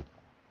time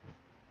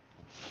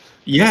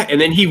yeah, and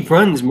then he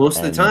runs most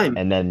of the and time.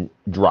 and then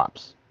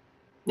drops.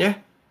 Yeah,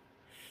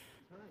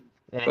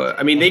 And but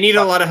I it, mean and they it need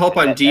a lot sucks of help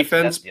because on that's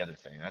defense. the other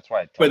thing. That's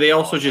why I But tell they people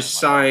all also the time.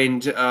 just I'm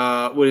like,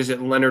 signed what is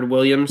it, Leonard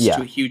Williams to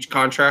yeah, a huge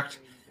contract.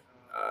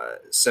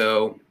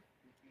 So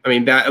I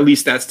mean that at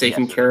least that's yeah.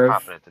 taken So they're care of.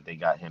 confident that they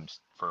got him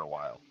for a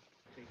while.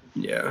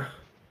 Yeah.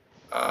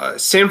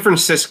 San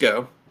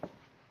Francisco.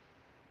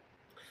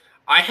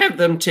 I have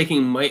them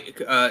taking Mike.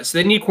 So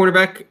they need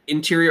cornerback,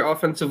 interior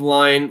offensive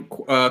line,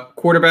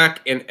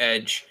 quarterback, and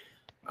edge.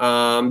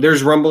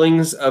 There's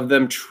rumblings of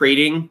them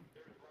trading.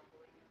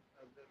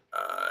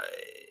 Uh,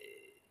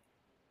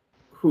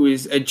 who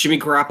is Jimmy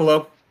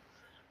Garoppolo?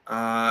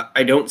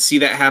 I don't see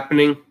that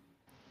happening.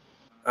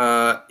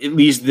 At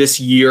least this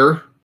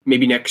year,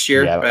 maybe next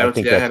year, Yeah, but I I don't see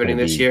think that that's going happening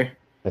to this be. year.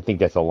 I think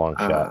that's a long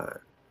shot. Uh,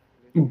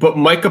 but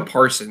Micah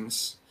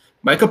Parsons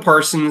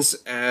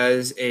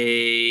as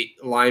a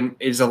line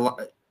is a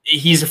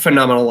he's a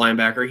phenomenal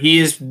linebacker. He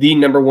is the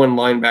number one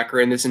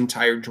linebacker in this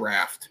entire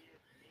draft.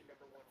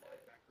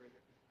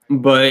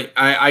 but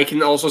I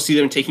can also see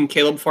them taking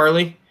Caleb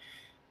Farley.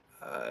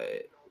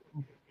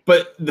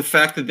 But the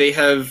fact that they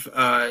have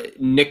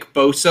Nick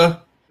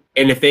Bosa,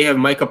 and if they have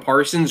Micah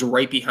Parsons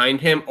right behind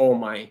him, oh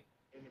my,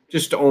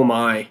 just oh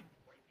my,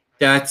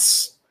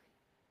 that's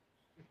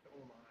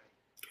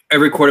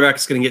every quarterback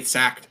is going to get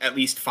sacked at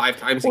least 5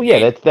 times a Well,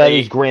 game. yeah, that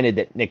is granted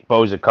that Nick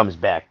Bosa comes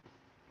back.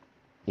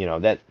 You know,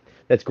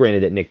 that's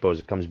granted that Nick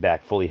Bosa comes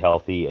back fully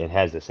healthy and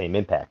has the same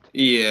impact.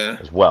 Yeah.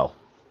 As well.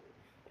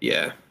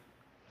 Yeah.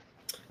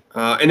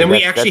 And then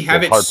we actually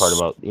have the hard part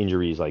about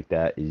injuries like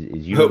that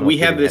is you. But we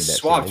have this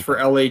swapped for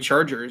LA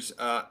Chargers.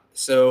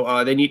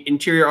 So they need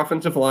interior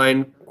offensive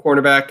line,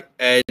 cornerback,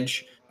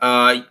 edge.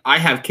 I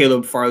have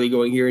Caleb Farley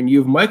going here, and you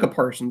have Micah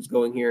Parsons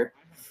going here.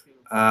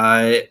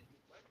 I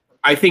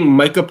think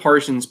Micah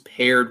Parsons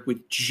paired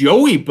with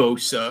Joey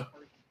Bosa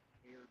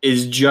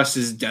is just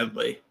as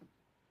deadly.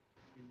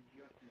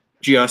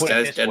 Just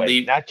as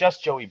deadly. Not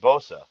just Joey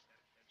Bosa.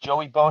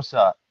 Joey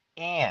Bosa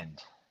and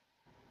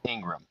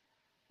Ingram.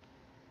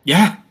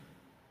 Yeah.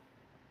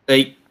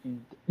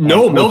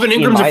 Melvin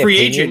Ingram's a free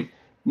agent.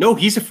 No,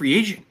 he's a free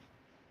agent.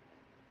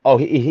 Oh,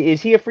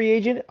 is he a free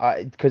agent?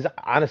 Because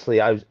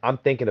honestly, I'm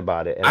thinking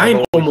about it. And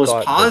I'm almost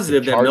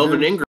positive that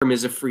Melvin Ingram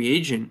is a free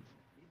agent.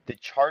 The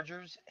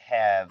Chargers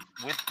have,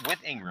 with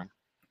Ingram,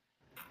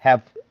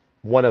 have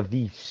one of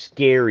the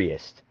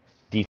scariest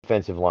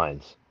defensive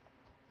lines.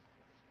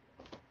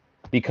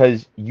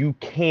 Because you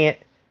can't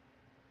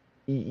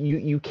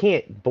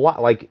block,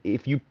 like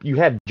if you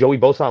have Joey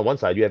Bosa on one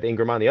side, you have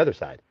Ingram on the other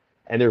side,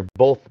 and they're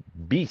both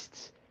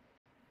beasts.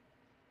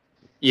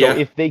 Yeah. So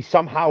if they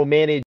somehow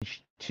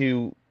manage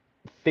to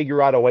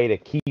figure out a way to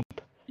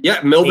keep,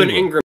 Melvin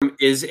Ingram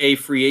is a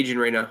free agent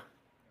right now.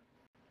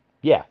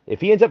 Yeah, if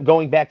he ends up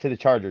going back to the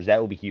Chargers, that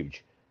will be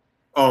huge.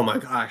 Oh my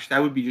gosh,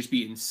 that would just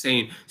be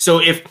insane.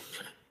 So if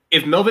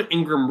Melvin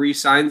Ingram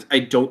re-signs, I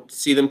don't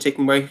see them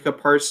taking Micah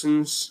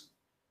Parsons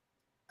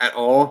at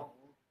all.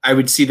 I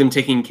would see them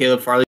taking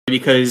Caleb Farley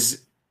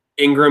because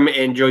Ingram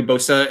and Joey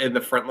Bosa in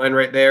the front line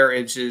right there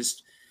is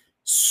just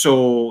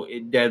so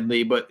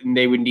deadly, but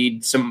they would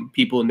need some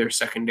people in their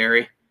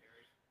secondary.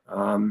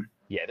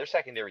 Yeah, their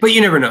secondary. But you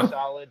never know.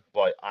 Solid,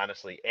 but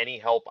honestly, any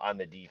help on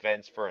the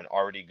defense for an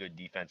already good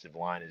defensive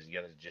line is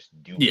going to just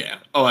do. Yeah.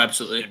 Oh,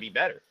 absolutely. It's going to be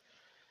better.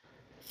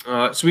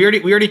 So we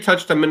already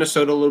touched on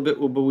Minnesota a little bit,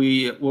 but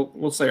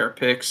we'll say our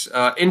picks.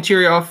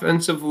 Interior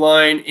offensive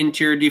line,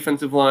 interior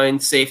defensive line,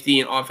 safety,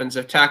 and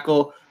offensive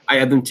tackle. I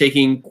have them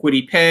taking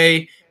Kwity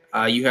Paye.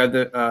 You have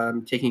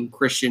the taking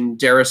Christian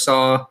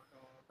Darrisaw.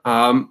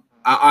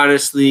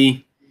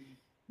 Honestly,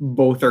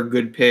 both are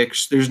good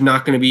picks. There's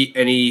not going to be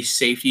any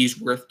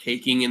safeties worth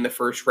taking in the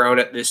first round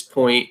at this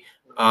point.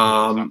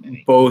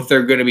 Both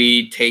are going to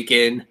be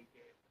taken.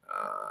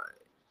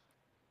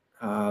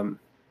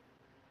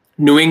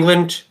 New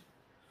England,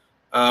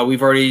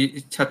 we've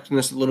already touched on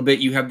this a little bit.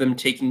 You have them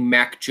taking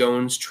Mac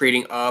Jones,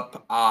 trading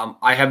up.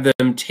 I have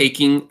them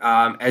taking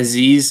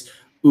Azeez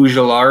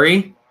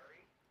Ujulari.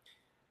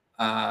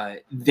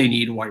 They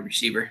need a wide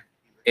receiver,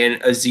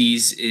 and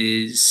Azeez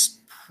is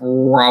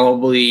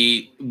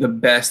probably the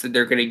best that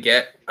they're going to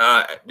get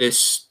at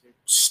this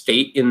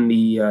state in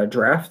the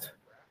draft.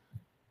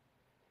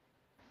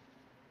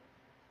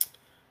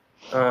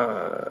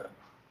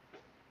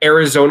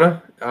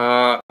 Arizona,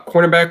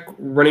 cornerback,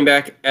 running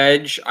back,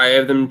 edge. I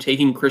have them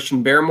taking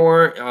Christian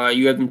Barmore.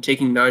 You have them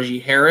taking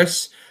Najee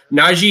Harris.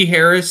 Najee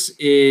Harris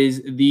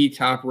is the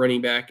top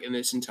running back in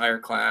this entire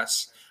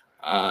class.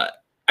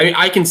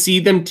 I can see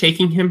them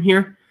taking him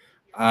here,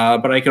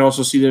 but I can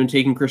also see them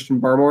taking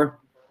Christian Barmore.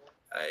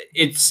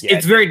 It's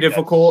very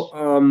difficult.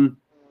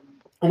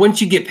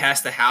 Once you get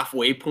past the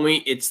halfway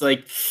point, it's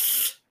like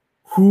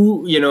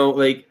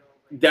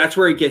that's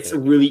where it gets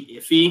really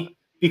iffy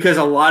because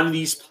a lot of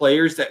these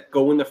players that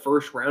go in the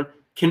first round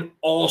can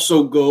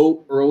also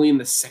go early in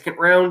the second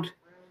round.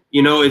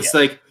 It's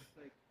like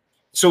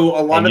so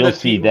a lot of you'll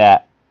see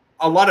that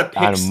a lot of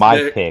picks on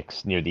my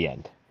picks near the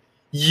end.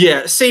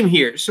 Yeah, same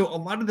here. So a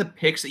lot of the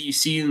picks that you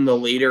see in the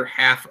later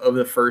half of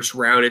the first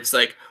round, it's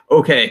like,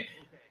 okay,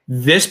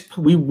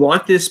 we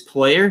want this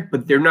player,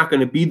 but they're not going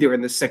to be there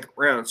in the second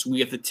round, so we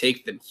have to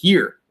take them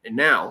here and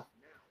now.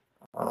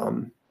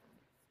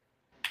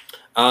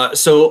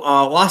 So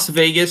Las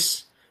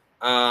Vegas,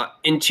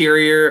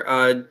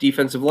 interior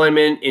defensive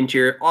lineman,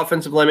 interior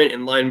offensive lineman,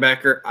 and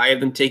linebacker. I have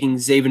them taking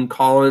Zaven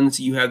Collins.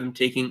 You have them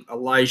taking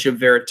Elijah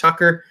Vera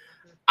Tucker.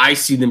 I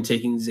see them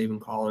taking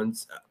Zaven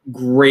Collins.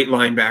 Great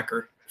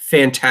linebacker.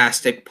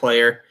 Fantastic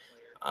player.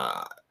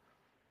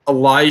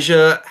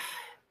 Elijah,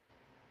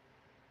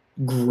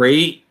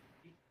 great,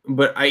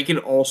 but I can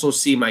also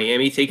see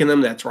Miami taking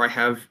them. That's where I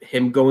have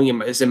him going in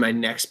my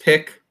next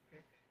pick.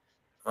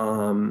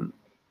 I'm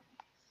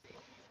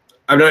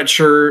not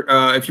sure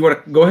if you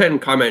want to go ahead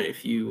and comment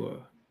if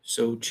you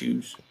so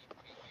choose.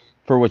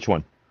 For which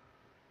one?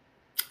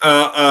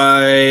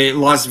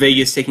 Las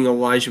Vegas taking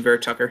Elijah Vera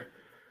Tucker.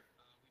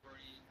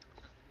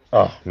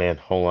 Oh man,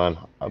 hold on.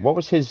 What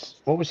was his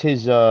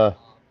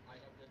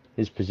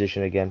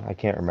position again? I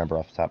can't remember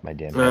off the top of my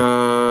damn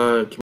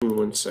head. Give me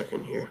 1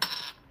 second here.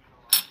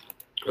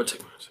 One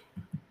second.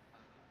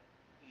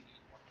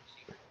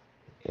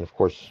 And of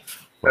course,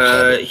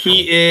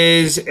 He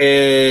is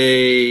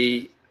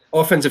a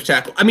offensive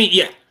tackle. I mean,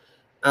 yeah.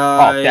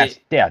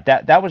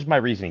 That was my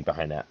reasoning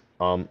behind that.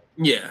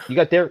 Yeah. You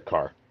got Derek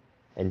Carr,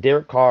 and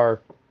Derek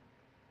Carr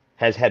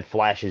has had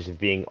flashes of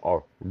being a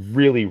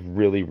really,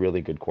 really,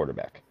 really good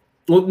quarterback.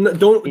 Well,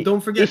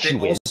 don't forget they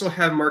Issue is, also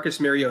have Marcus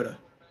Mariota.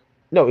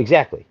 no,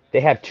 exactly. They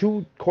have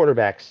two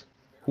quarterbacks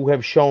who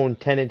have shown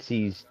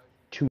tendencies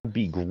to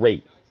be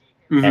great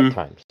at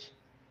times.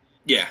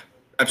 Yeah,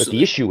 But the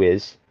absolutely. issue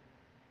is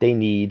they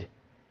need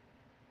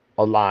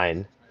a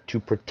line to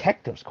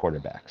protect those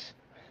quarterbacks.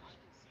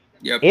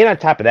 Yep. And on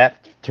top of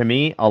that, to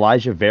me,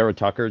 Elijah Vera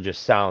Tucker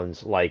just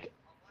sounds like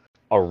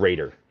a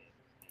Raider.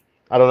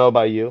 I don't know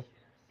about you.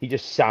 He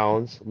just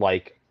sounds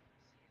like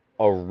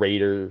a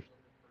Raider.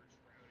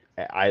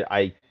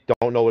 I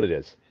don't know what it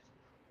is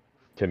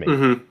to me.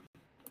 Mm-hmm.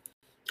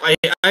 I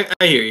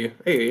hear you.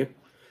 I hear you.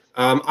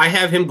 I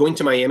have him going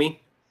to Miami.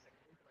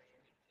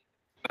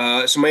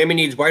 So Miami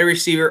needs wide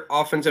receiver,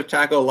 offensive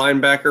tackle,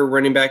 linebacker,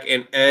 running back,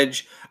 and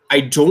edge. I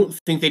don't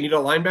think they need a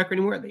linebacker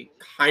anymore. They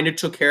kind of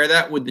took care of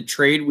that with the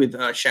trade with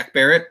Shaq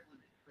Barrett.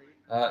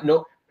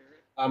 Nope.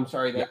 I'm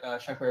sorry that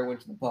Shaq Barrett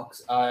went to the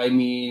Bucks. I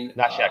mean,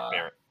 Not Shaq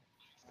Barrett.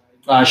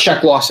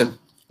 Shaq Lawson.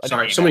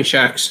 Sorry, so many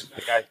Shaqs.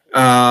 The guy.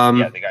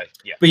 The guy.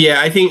 Yeah. But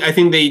yeah, I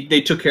think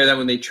they took care of that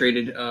when they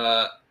traded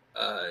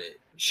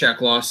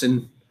Shaq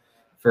Lawson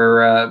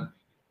for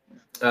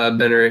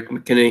Benedict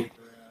McKinney.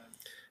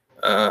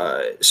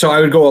 So I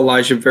would go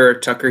Elijah Vera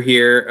Tucker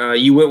here.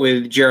 You went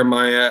with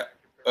Jeremiah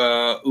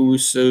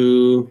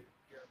Usu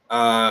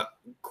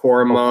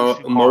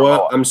Koromoa.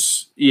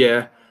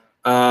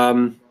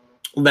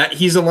 That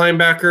he's a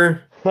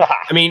linebacker.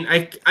 I mean,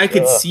 I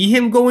could see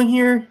him going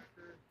here,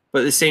 but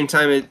at the same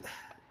time,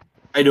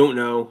 I don't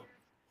know.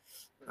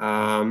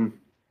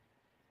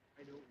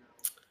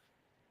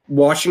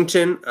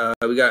 Washington,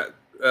 we got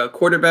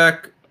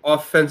quarterback,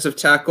 offensive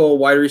tackle,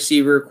 wide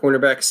receiver,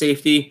 cornerback,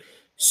 safety.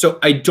 So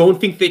I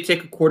don't think they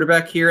take a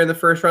quarterback here in the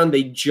first round.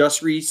 They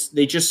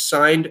just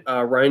signed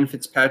Ryan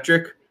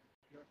Fitzpatrick,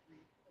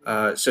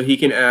 so he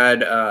can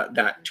add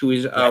that to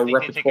his I think repertoire.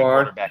 they take a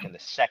quarterback in the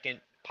second,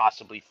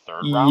 possibly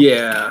third round.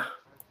 Yeah.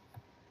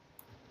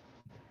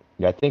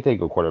 Yeah, I think they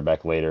go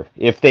quarterback later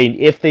if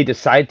they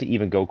decide to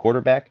even go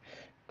quarterback,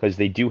 because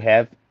they do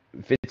have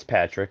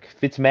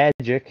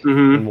Fitzmagic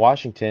in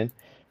Washington,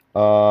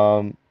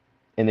 and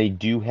they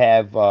do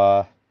have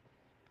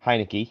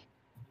Heineke,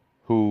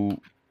 who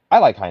I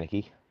like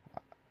Heineke.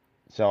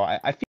 So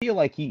I feel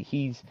like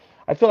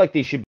I feel like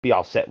they should be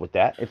all set with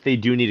that. If they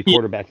do need a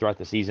quarterback throughout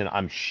the season,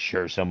 I'm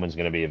sure someone's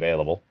going to be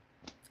available.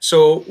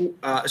 So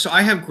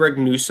I have Greg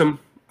Newsome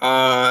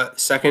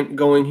second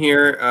going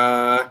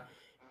here.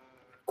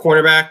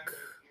 Cornerback,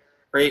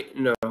 right?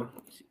 No.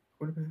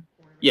 Quarterback?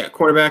 Yeah,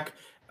 cornerback.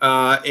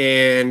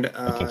 And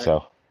I think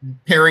so.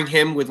 Pairing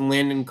him with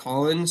Landon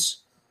Collins.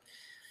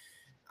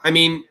 I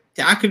mean,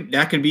 that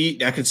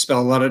could spell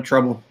a lot of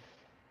trouble.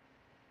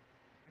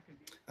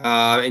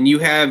 And you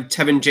have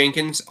Tevin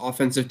Jenkins,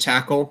 offensive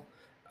tackle.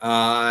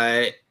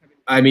 I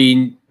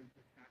mean,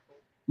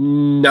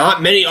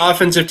 not many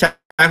offensive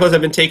tackles have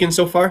been taken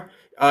so far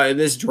in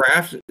this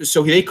draft,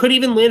 so they could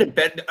even land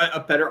a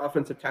better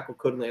offensive tackle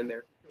could land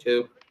there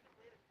too.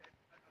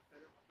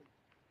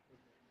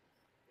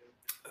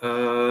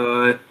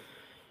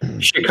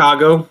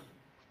 Chicago,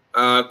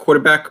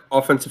 quarterback,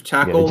 offensive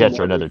tackle. Yeah, the Jets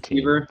are another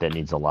team that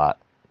needs a lot.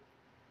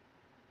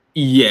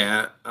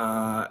 Yeah.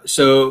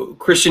 So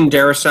Christian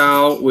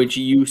Darrisaw, which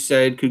you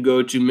said could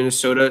go to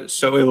Minnesota.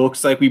 So it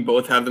looks like we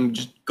both have them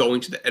just going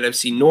to the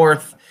NFC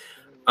North.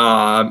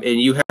 And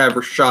you have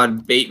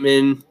Rashad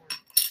Bateman,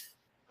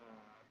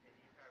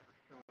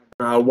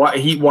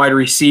 wide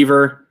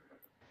receiver.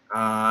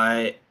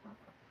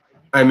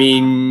 I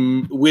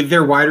mean, with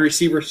their wide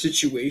receiver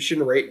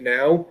situation right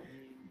now,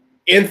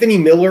 Anthony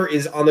Miller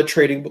is on the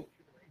trading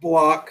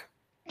block,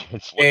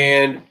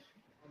 and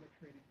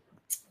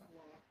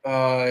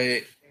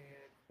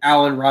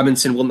Allen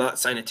Robinson will not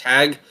sign a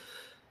tag.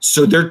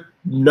 So their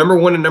number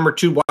one and number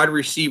two wide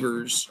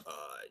receivers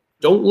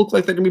don't look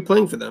like they're going to be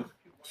playing for them.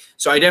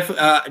 So I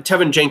definitely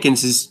Tevin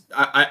Jenkins is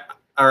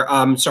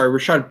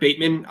Rashad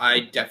Bateman. I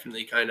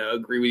definitely kind of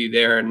agree with you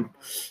there, and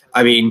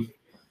I mean,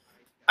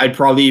 I'd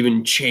probably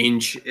even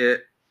change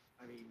it,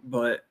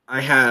 but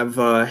I have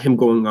him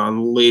going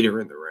on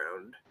later in the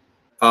round.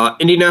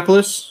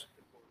 Indianapolis.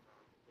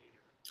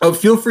 Oh,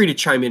 feel free to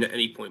chime in at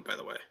any point, by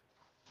the way.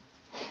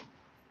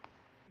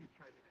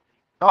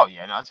 Oh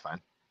yeah, no, that's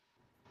fine.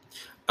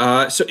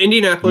 So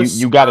Indianapolis,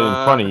 you got it in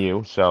front of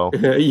you, so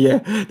yeah,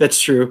 that's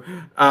true.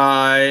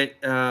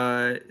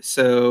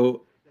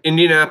 So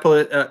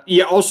Indianapolis,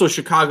 also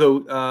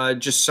Chicago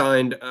just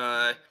signed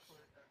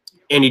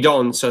Andy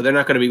Dalton, so they're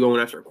not going to be going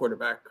after a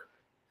quarterback.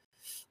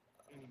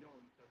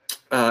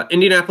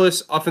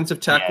 Indianapolis,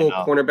 offensive tackle,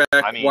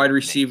 cornerback, wide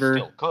receiver. They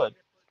still could.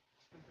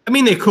 I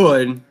mean, they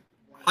could.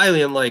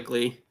 Highly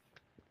unlikely.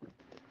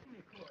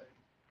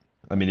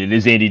 I mean, it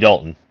is Andy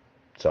Dalton,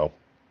 so.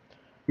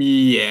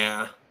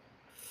 Yeah.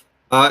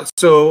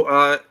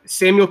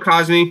 Samuel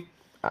Cosme.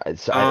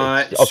 It's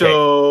okay.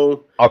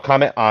 So I'll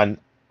comment on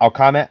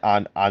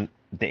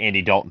the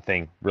Andy Dalton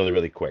thing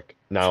really quick.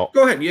 Now,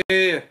 go ahead.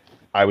 Yeah.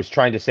 I was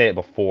trying to say it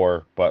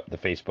before, but the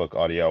Facebook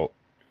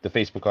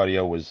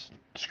audio was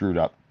screwed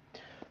up.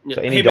 Yeah.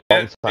 So Andy Hey Dalton Matt,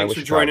 signed thanks with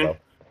for joining.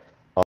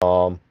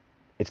 Chicago.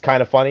 It's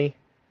kind of funny.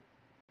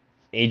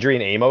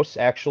 Adrian Amos,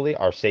 actually,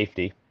 our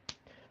safety,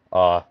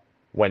 uh,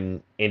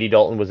 when Andy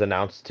Dalton was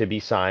announced to be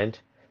signed,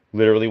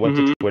 literally went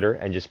to Hmm. Twitter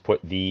and just put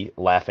the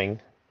laughing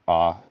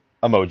uh,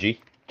 emoji,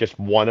 just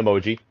one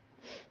emoji,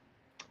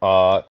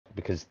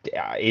 because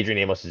Adrian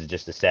Amos is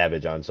just a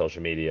savage on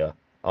social media.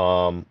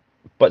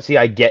 But see,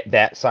 I get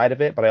that side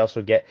of it, but I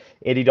also get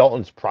Andy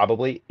Dalton's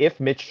probably, if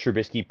Mitch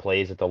Trubisky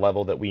plays at the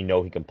level that we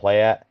know he can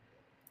play at,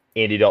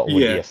 Andy Dalton would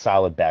be Yeah. a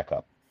solid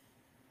backup.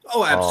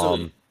 Oh, Um,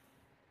 absolutely.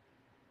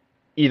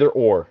 Either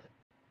or,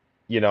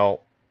 you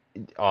know,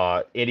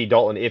 Andy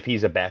Dalton, if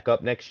he's a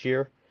backup next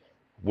year,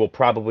 will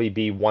probably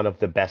be one of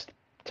the best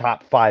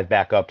top five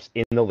backups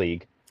in the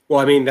league. Well,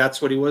 I mean,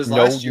 that's what he was No,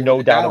 last year no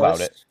with doubt about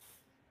Dallas. it.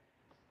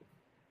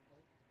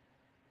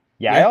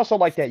 Yeah, I Yeah. also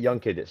like that young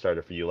kid that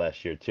started for you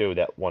last year too.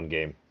 That one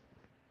game,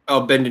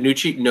 Oh, Ben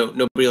DiNucci? No,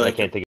 nobody I liked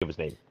can't him. think of his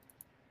name.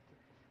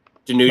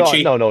 No,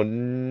 DiNucci? no,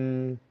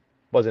 no,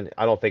 wasn't.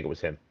 I don't think it was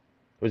him.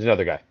 It was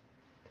another guy.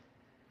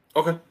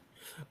 Okay.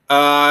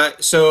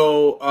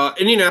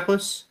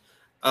 Indianapolis.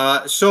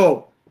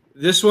 So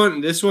this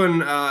one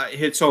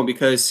hits home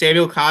because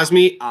Samuel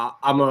Cosme.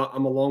 I'm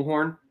a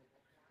Longhorn,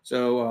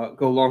 so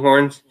go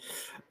Longhorns.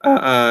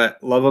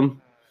 Love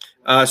him.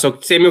 So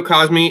Samuel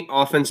Cosme,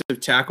 offensive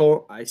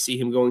tackle. I see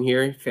him going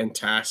here.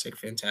 Fantastic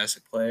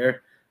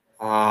player.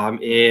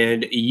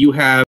 And you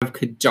have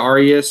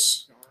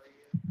Kadarius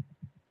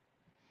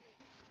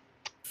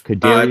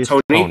Tony.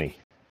 Tony.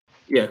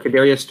 Yeah,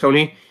 Kadarius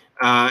Tony.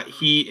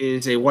 He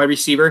is a wide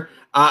receiver.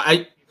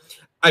 I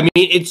mean,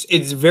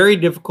 it's very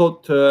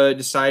difficult to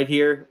decide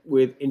here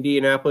with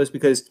Indianapolis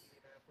because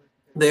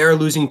they are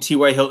losing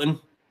T.Y. Hilton,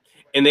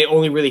 and they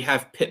only really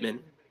have Pittman.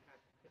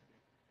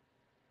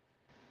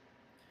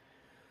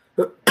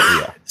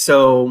 Yeah,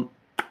 So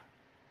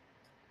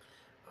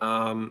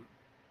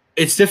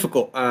it's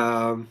difficult,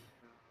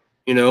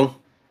 you know,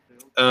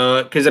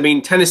 because I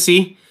mean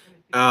Tennessee,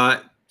 uh,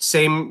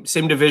 same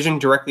division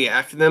directly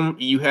after them.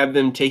 You have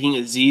them taking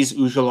Aziz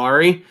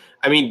Ujulari.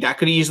 I mean that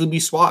could easily be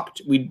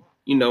swapped. You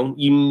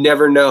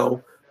never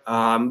know.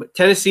 But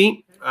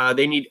Tennessee,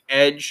 they need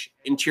edge,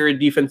 interior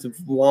defensive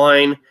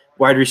line,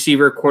 wide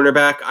receiver,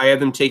 cornerback. I have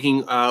them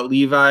taking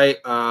Levi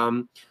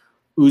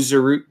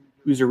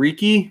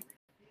Uzariki.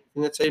 I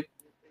think that's how you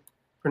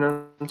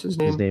pronounce his his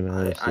name. name.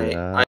 Let me see.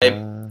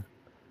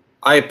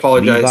 I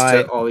apologize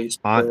Levi to all these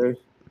on players.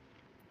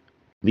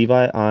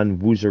 Levi on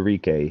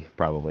Wuzurike,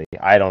 probably.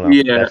 I don't know.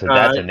 Yeah,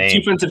 That's a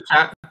name.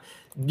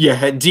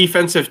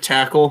 defensive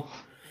tackle.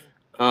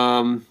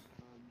 Um,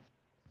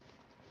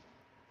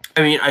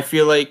 I mean, I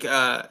feel like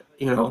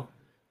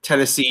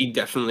Tennessee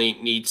definitely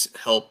needs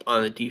help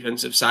on the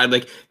defensive side.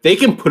 Like they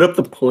can put up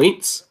the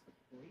points,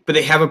 but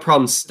they have a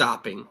problem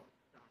stopping.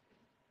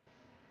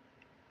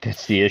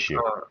 That's the issue.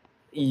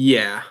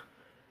 Yeah.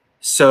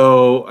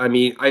 So I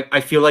mean, I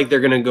feel like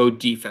they're gonna go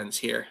defense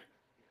here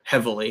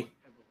heavily.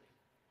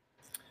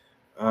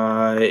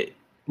 Uh,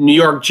 New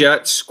York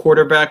Jets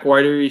quarterback,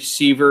 wide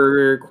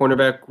receiver,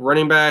 cornerback,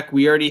 running back.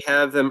 We already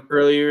have them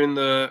earlier in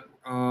the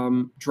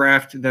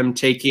draft. Them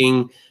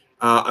taking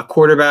a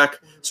quarterback,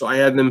 so I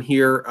have them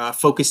here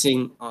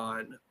focusing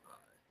on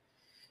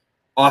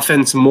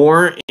offense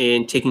more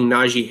and taking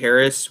Najee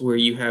Harris, where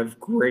you have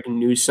Greg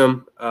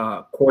Newsome,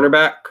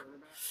 cornerback.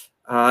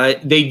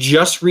 They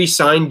just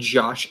re-signed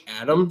Josh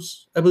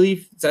Adams, I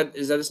believe.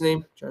 Is that his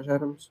name? Josh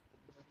Adams.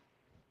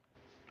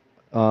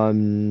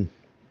 Um,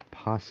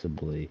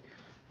 Possibly.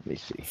 Let me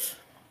see.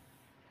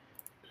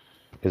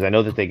 Because I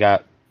know that they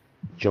got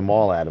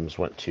Jamal Adams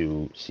went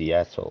to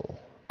Seattle.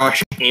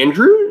 Josh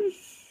Andrews?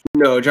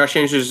 No, Josh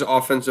Andrews is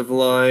offensive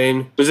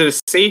line. Was it a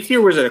safety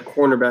or was it a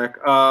cornerback?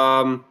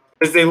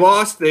 Because they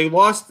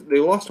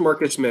lost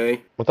Marcus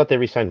May. I thought they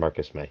re-signed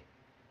Marcus May.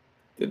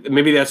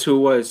 Maybe that's who it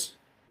was.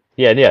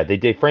 Yeah,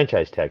 they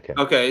franchise tagged him.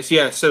 Okay, so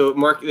yeah, so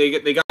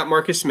they got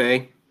Marcus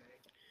May.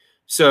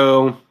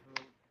 So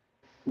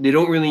they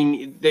don't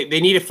really they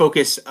need to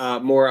focus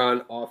more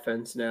on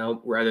offense now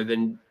rather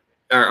than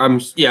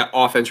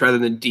offense rather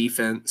than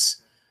defense.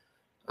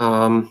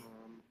 Um,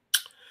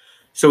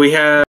 So we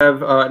have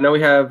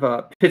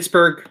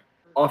Pittsburgh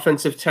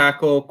offensive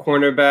tackle,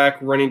 cornerback,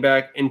 running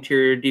back,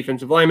 interior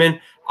defensive lineman.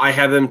 I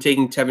have them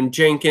taking Tevin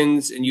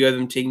Jenkins, and you have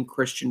them taking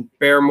Christian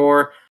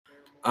Barmore.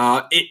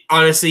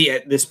 Honestly,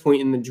 at this point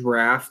in the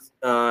draft,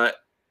 I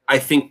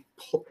think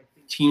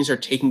teams are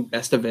taking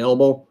best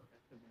available.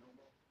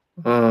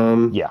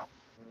 Yeah.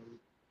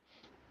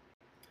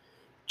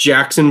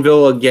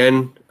 Jacksonville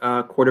again,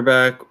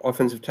 quarterback,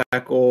 offensive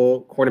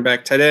tackle,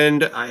 cornerback, tight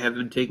end. I have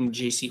been taking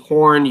J.C.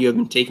 Horn. You have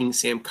been taking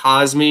Sam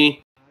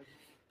Cosme.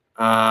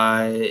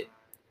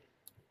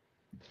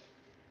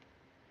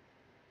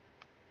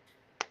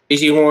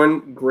 J.C.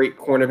 Horn, great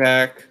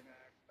cornerback.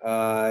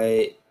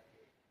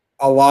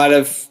 a lot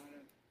of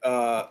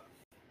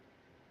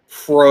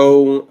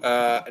pro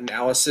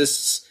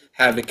analysts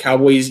have the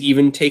Cowboys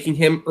even taking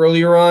him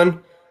earlier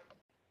on.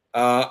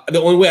 The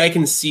only way I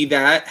can see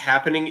that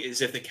happening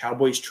is if the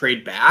Cowboys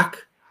trade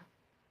back.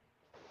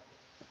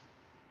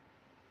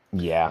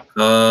 Yeah.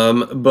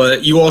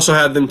 But you also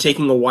have them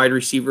taking a wide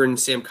receiver in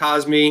Sam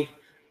Cosmi.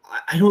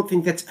 I don't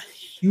think that's a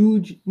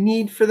huge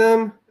need for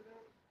them.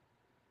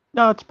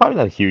 No, it's probably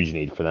not a huge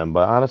need for them,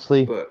 but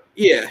honestly, But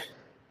yeah,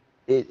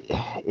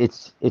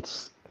 it's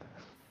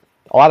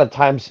a lot of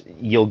times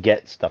you'll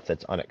get stuff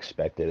that's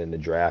unexpected in the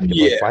draft.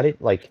 You're yeah. like, why did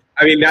like?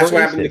 I mean, that's For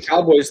what happened to the instance,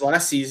 Cowboys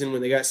last season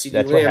when they got CeeDee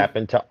that's what Lamb.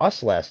 happened to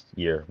us last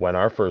year when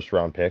our first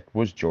round pick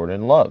was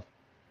Jordan Love,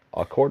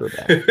 a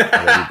quarterback, and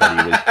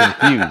everybody was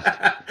confused.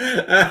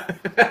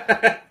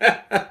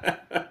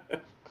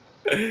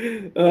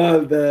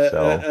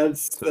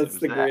 That's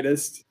the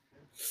greatest.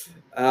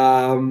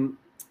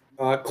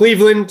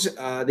 Cleveland,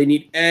 they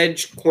need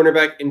edge,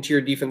 cornerback,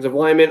 interior defensive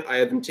lineman. I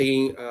have them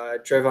taking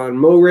Trevon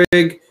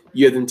Moehrig.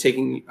 You have them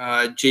taking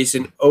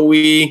Jason Owe.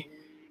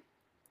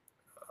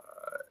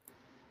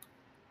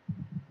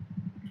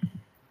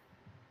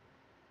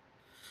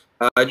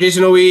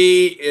 Jason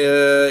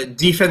Owe,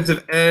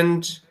 defensive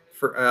end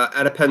for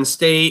out of Penn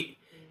State,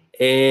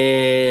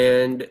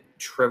 and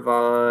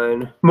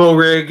Trevon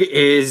Moehrig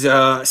is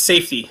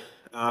safety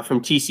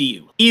from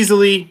TCU.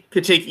 Easily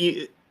could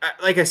take.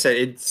 Like I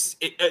said,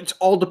 it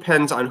all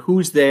depends on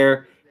who's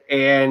there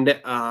and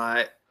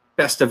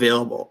best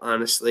available.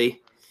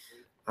 Honestly,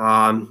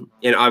 and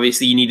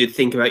obviously you need to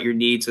think about your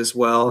needs as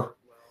well.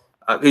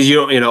 Because you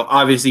don't,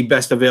 obviously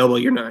best available.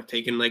 You're not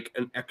taking like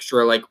an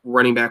extra like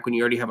running back when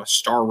you already have a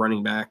star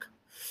running back.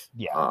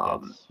 Yeah,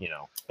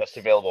 that's best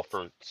available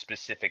for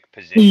specific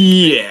positions.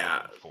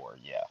 Yeah.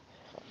 Yeah.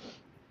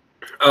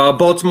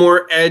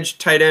 Baltimore edge,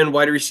 tight end,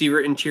 wide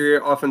receiver,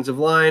 interior, offensive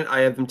line. I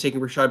have them taking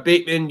Rashad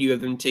Bateman. You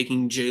have them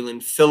taking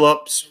Jalen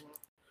Phillips.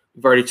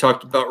 We've already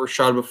talked about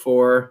Rashad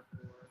before.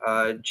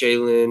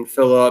 Jalen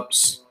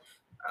Phillips.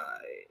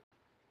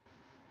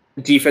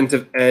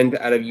 Defensive end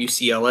out of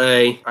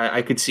UCLA.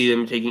 I could see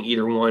them taking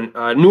either one.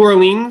 New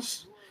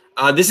Orleans.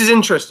 This is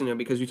interesting though,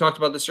 because we talked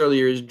about this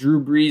earlier. Is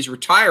Drew Brees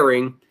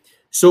retiring?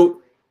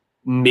 So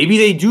maybe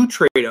they do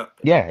trade up.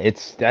 Yeah,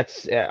 it's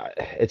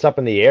up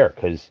in the air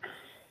because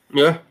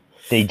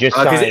they just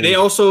signed they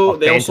also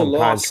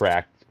lost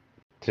contract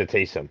to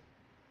Taysom.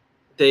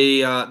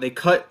 They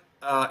cut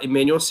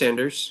Emmanuel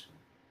Sanders.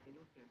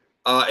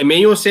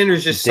 Emmanuel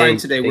Sanders just signed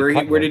today.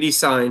 Where did he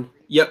sign?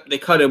 Yep, they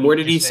cut him. Where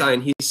did he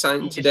sign? He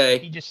signed today.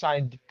 He just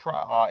signed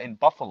in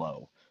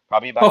Buffalo.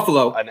 Probably about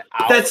Buffalo. An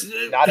hour. That's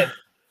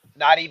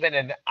not even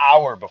an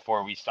hour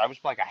before we started. It was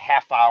like a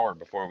half hour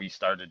before we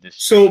started this.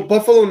 So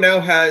Buffalo now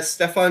has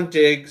Stephon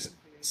Diggs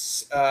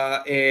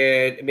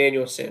and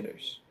Emmanuel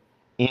Sanders.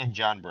 And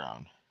John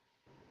Brown.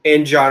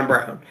 And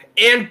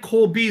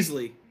Cole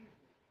Beasley.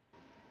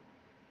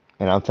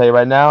 And I'll tell you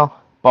right now,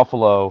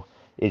 Buffalo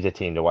is a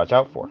team to watch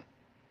out for.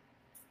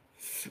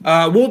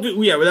 We'll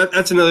do. Yeah,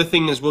 that's another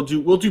thing is we'll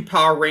do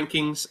power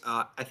rankings.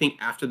 I think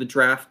after the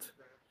draft.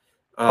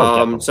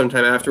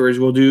 Sometime afterwards,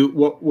 we'll do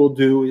before.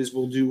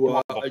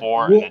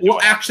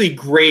 We'll actually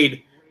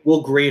grade.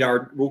 We'll grade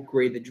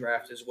the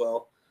draft as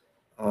well.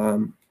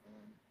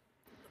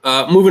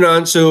 Moving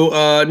on.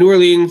 So New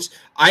Orleans,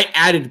 I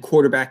added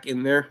quarterback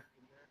in there.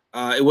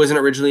 It wasn't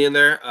originally in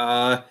there,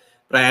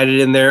 but I added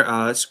in there.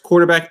 It's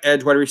quarterback,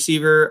 edge, wide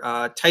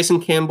receiver.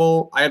 Tyson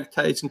Campbell. I have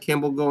Tyson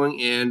Campbell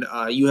going, and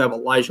you have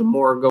Elijah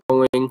Moore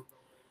going.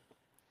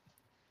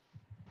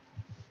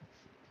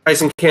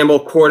 Tyson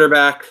Campbell,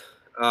 quarterback.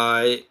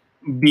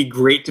 Be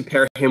great to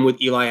pair him with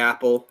Eli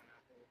Apple.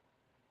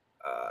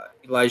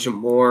 Elijah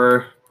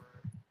Moore.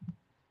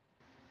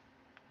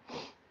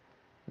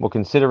 Well,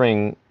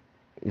 considering,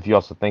 if you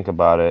also think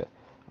about it,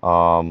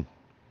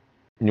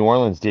 New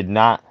Orleans did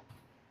not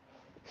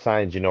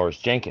sign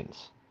Janoris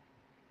Jenkins.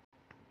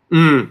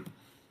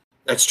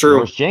 That's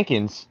true. Janoris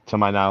Jenkins, to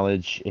my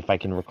knowledge, if I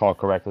can recall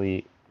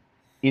correctly,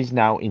 is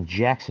now in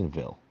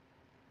Jacksonville.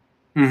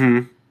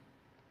 Mm-hmm.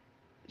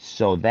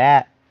 So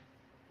that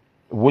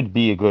would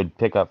be a good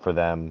pickup for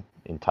them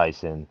in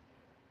Tyson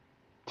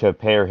to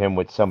pair him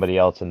with somebody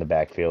else in the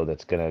backfield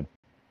that's they're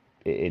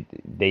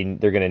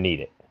gonna need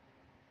it.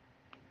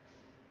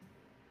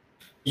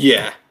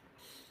 Yeah.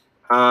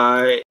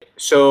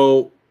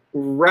 So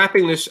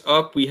wrapping this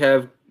up, we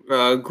have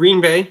Green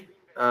Bay,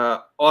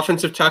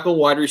 offensive tackle,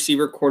 wide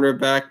receiver,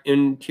 cornerback,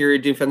 interior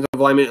defensive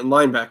lineman, and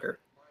linebacker.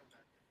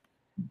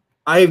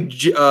 I have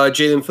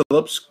Jalen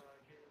Phillips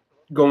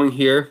going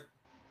here,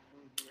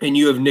 and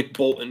you have Nick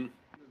Bolton.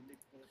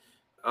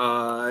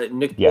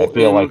 Bolton, I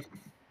feel like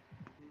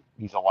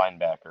he's a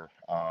linebacker.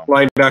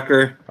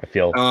 Linebacker. I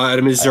feel out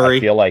of Missouri. I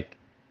feel like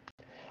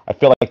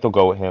they'll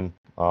go with him.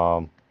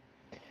 The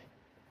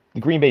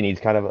Green Bay needs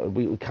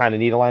we kind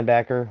of need a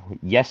linebacker.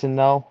 Yes and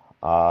no.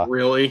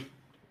 Really,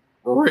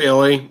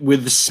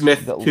 with the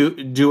Smith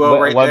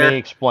duo right there. Let me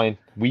explain.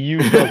 We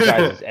use those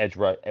guys as edge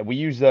right, and we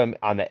use them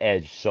on the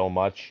edge so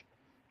much.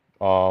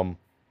 So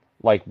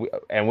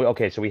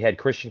we had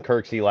Christian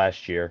Kirksey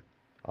last year.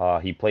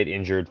 He played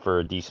injured for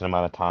a decent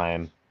amount of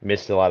time,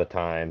 missed a lot of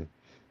time.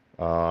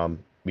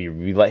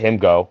 We let him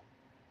go,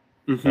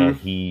 Hmm. and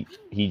he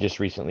just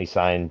recently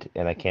signed,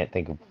 and I can't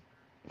think of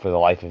for the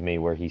life of me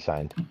where he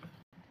signed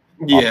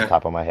off the Yeah.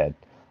 top of my head.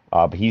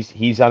 But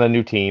he's on a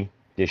new team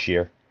this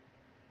year.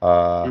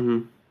 Uh, Hmm.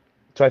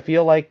 so I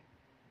feel like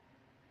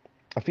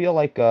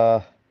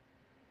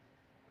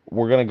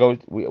we're gonna go.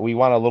 We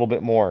want a little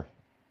bit more.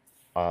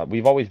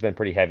 We've always been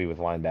pretty heavy with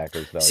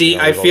linebackers, though. See,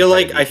 I We've always feel had a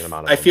like decent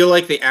amount of I them. feel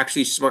like they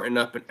actually smarten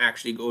up and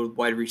actually go with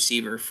wide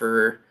receiver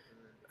for.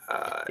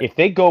 Uh, If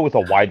they go with a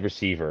wide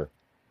receiver,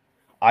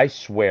 I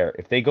swear,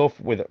 if they go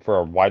for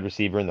a wide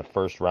receiver in the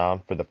first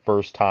round for the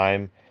first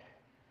time,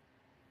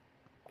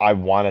 I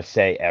want to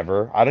say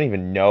ever. I don't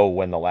even know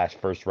when the last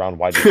first round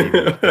wide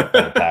receiver was picked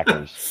by the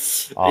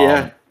Packers.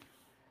 yeah.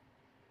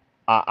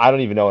 Um, I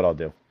don't even know what I'll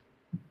do.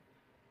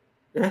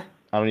 Yeah.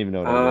 I don't even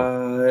know what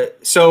I'll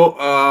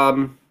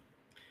do.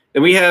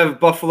 Then we have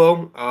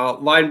Buffalo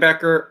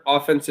linebacker,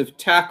 offensive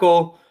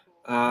tackle,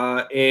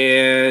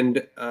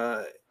 and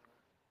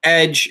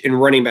edge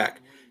and running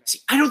back. See,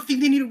 I don't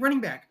think they need a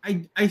running back.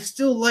 I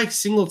still like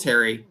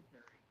Singletary.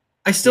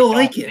 I They still don't.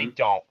 like They him.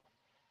 don't.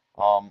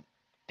 Um,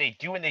 they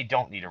do and they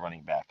don't need a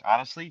running back.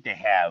 Honestly, they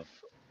have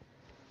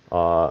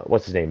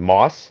what's his name?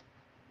 Moss.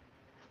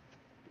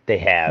 They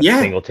have Yeah,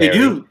 they Singletary.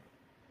 do.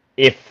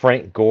 If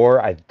Frank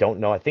Gore, I don't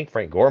know. I think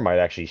Frank Gore might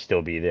actually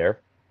still be there.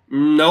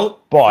 Nope,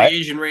 free But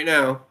agent right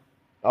now.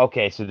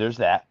 okay, so there's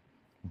that.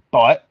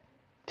 But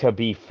to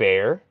be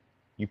fair,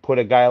 you put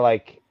a guy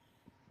like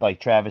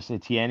Travis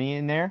Etienne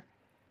in there,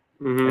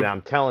 and Hmm.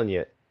 I'm telling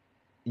you,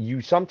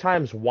 you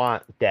sometimes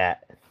want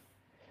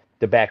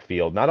the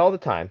backfield. Not all the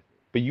time,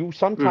 but you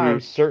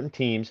sometimes Hmm. certain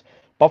teams.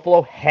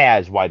 Buffalo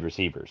has wide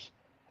receivers.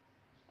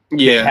 They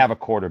Yeah. have a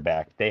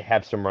quarterback. They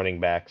have some running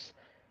backs.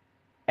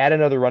 Add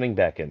another running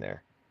back in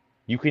there.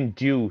 You can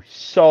do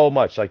so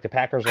much. Like the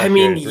Packers I last year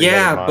mean, had a three-headed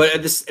yeah,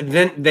 but monster.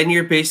 then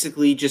you're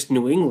basically just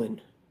New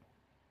England.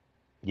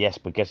 Yes,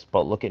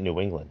 but look at New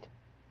England.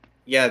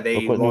 Yeah, Look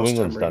they what New lost Tom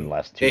England's done the Brady.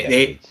 last two They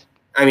decades.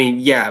 I mean,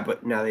 yeah,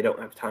 but now they don't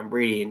have Tom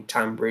Brady, and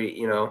Tom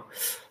Brady,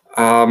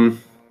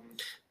 um,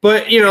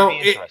 but It's going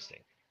to be interesting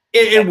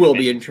with it that will be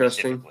division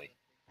interesting. specifically.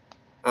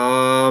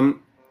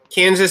 Um,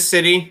 Kansas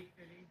City,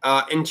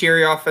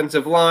 interior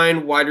offensive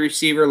line, wide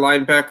receiver,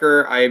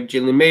 linebacker. I have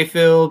Jalen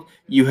Mayfield.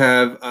 You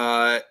have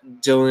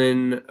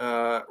Dylan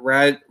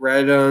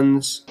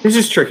Raduns. This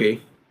is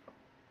tricky.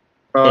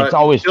 It's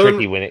always Dylan,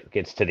 tricky when it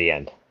gets to the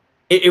end.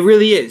 it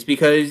really is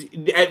because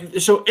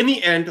so in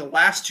the end, the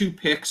last two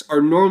picks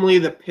are normally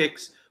the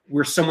picks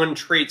where someone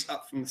trades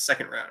up from the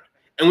second round,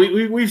 and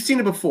we've seen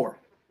it before.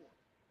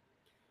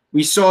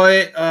 We saw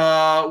it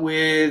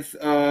with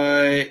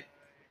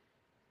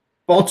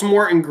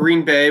Baltimore and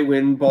Green Bay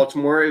when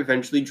Baltimore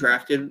eventually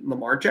drafted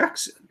Lamar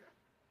Jackson,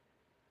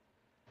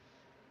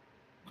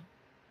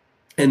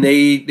 and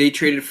they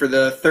traded for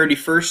the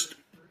 31st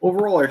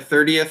overall or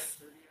 30th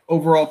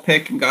overall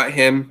pick and got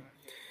him.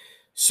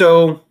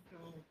 So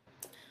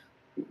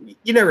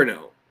you never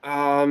know.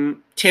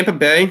 Tampa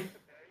Bay,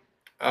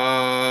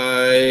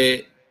 uh,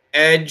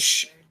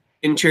 edge,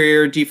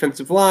 interior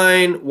defensive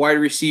line, wide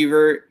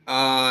receiver.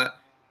 I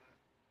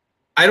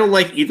don't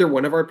like either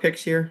one of our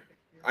picks here.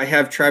 I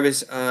have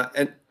Travis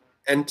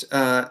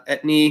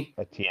Etney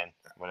Etienne,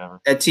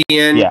 whatever.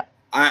 Etienne. Yeah,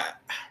 I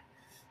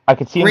I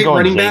could see him great going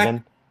running back.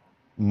 Zaven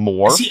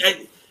more. See,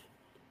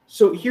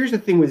 so here's the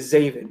thing with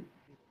Zaven.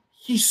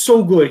 He's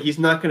so good. He's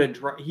not going to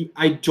draw.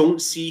 I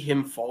don't see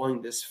him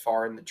falling this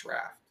far in the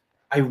draft.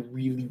 I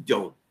really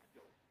don't.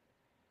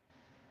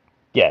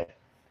 Yeah,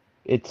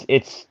 it's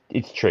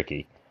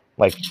tricky.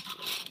 Like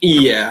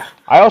Yeah.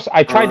 Um,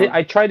 I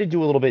tried to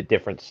do a little bit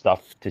different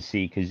stuff to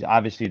see because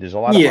obviously there's a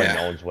lot of yeah.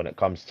 unknowns when it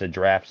comes to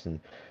drafts and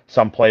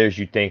some players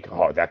you think,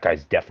 oh, that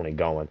guy's definitely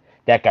going,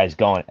 that guy's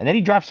going, and then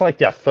he drops like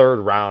the third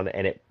round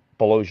and it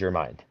blows your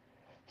mind.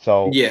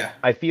 So Yeah.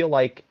 I feel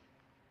like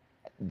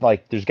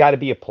there's got to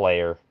be a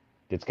player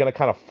that's going to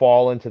kind of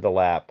fall into the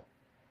lap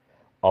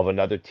of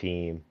another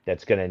team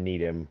that's going to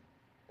need him,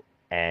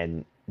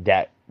 and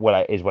what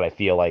I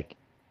feel like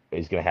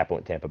is going to happen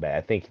with Tampa Bay.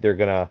 I think they're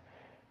gonna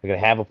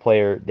have a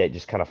player that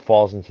just kind of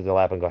falls into the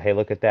lap and go, hey,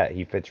 look at that,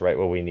 he fits right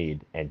where we need,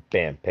 and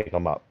bam, pick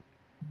him up.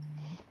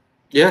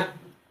 Yeah.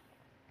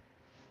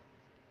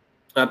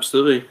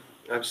 Absolutely.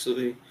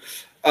 Absolutely.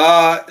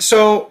 That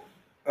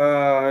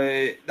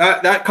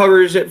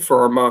covers it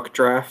for our mock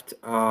draft.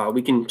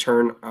 We can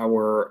turn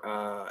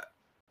our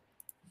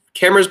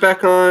cameras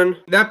back on.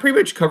 That pretty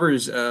much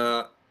covers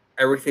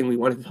everything we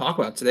wanted to talk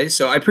about today.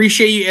 So I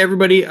appreciate you,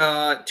 everybody,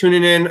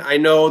 tuning in. I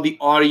know the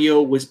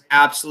audio was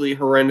absolutely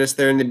horrendous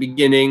there in the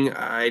beginning.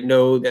 I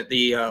know that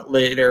the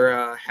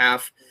later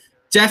half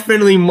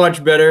definitely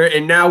much better,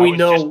 and now I we was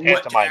know just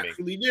what to pantomiming.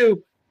 actually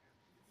do.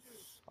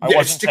 I Yeah,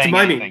 wasn't stick to saying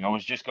miming. anything. I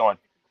was just going.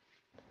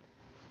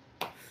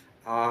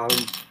 Um,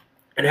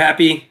 and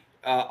happy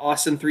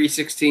Austin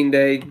 316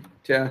 day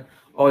to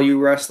all you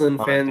wrestling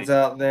All right, fans thank you.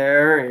 out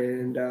there,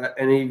 and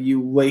any of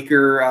you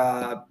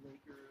Laker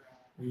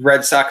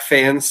Red Sox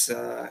fans.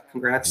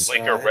 Congrats.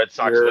 Laker, Red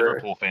Sox, You're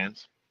Liverpool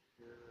fans.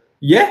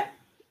 Yeah,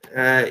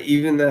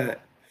 even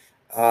that.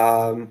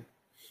 Um,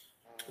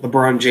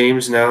 LeBron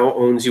James now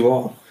owns you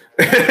all.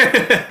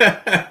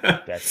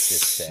 That's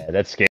just sad.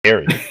 That's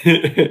scary.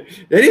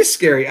 That is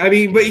scary. I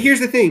mean, but here's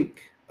the thing.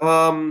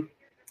 Um,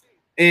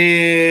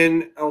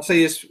 and I'll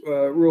say this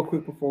real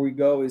quick before we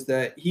go is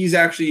that he's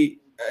actually,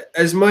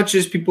 as much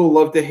as people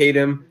love to hate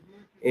him,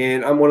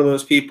 and I'm one of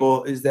those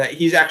people, is that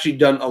he's actually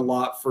done a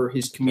lot for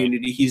his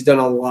community. He's done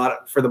a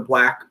lot for the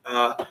black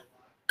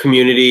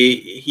community.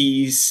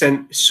 He's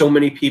sent so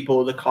many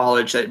people to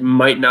college that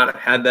might not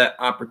have had that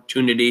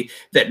opportunity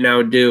that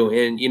now do.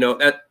 And,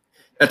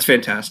 that's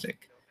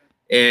fantastic.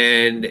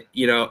 And,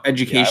 Yeah,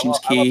 education's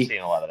I love key.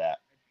 seeing a lot of that.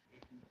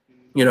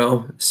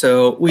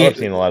 So I we love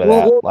seeing a lot of we'll,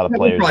 that. we'll, A lot of we'll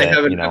players probably that,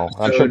 have an I'm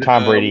sure episode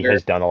Tom Brady where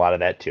has done a lot of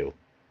that too.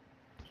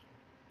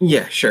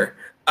 yeah, sure.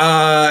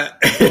 Uh,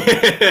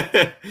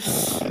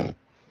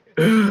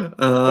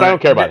 But I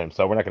don't care about ne- him,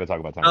 so we're not going to talk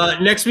about Tom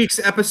Brady. next week's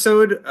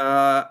episode,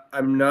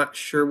 I'm not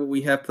sure what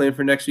we have planned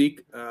for next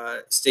week.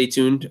 Stay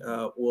tuned.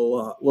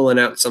 We'll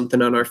announce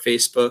something on our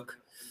Facebook.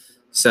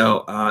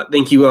 So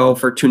thank you all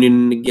for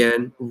tuning in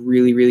again.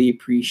 Really, really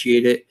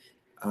appreciate it.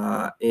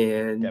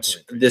 And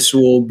Definitely appreciate this it.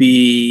 will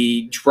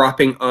be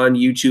dropping on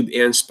YouTube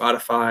and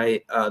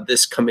Spotify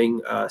this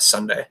coming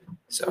Sunday.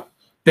 So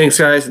thanks,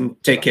 guys,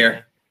 and take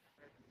care.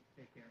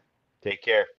 Take care.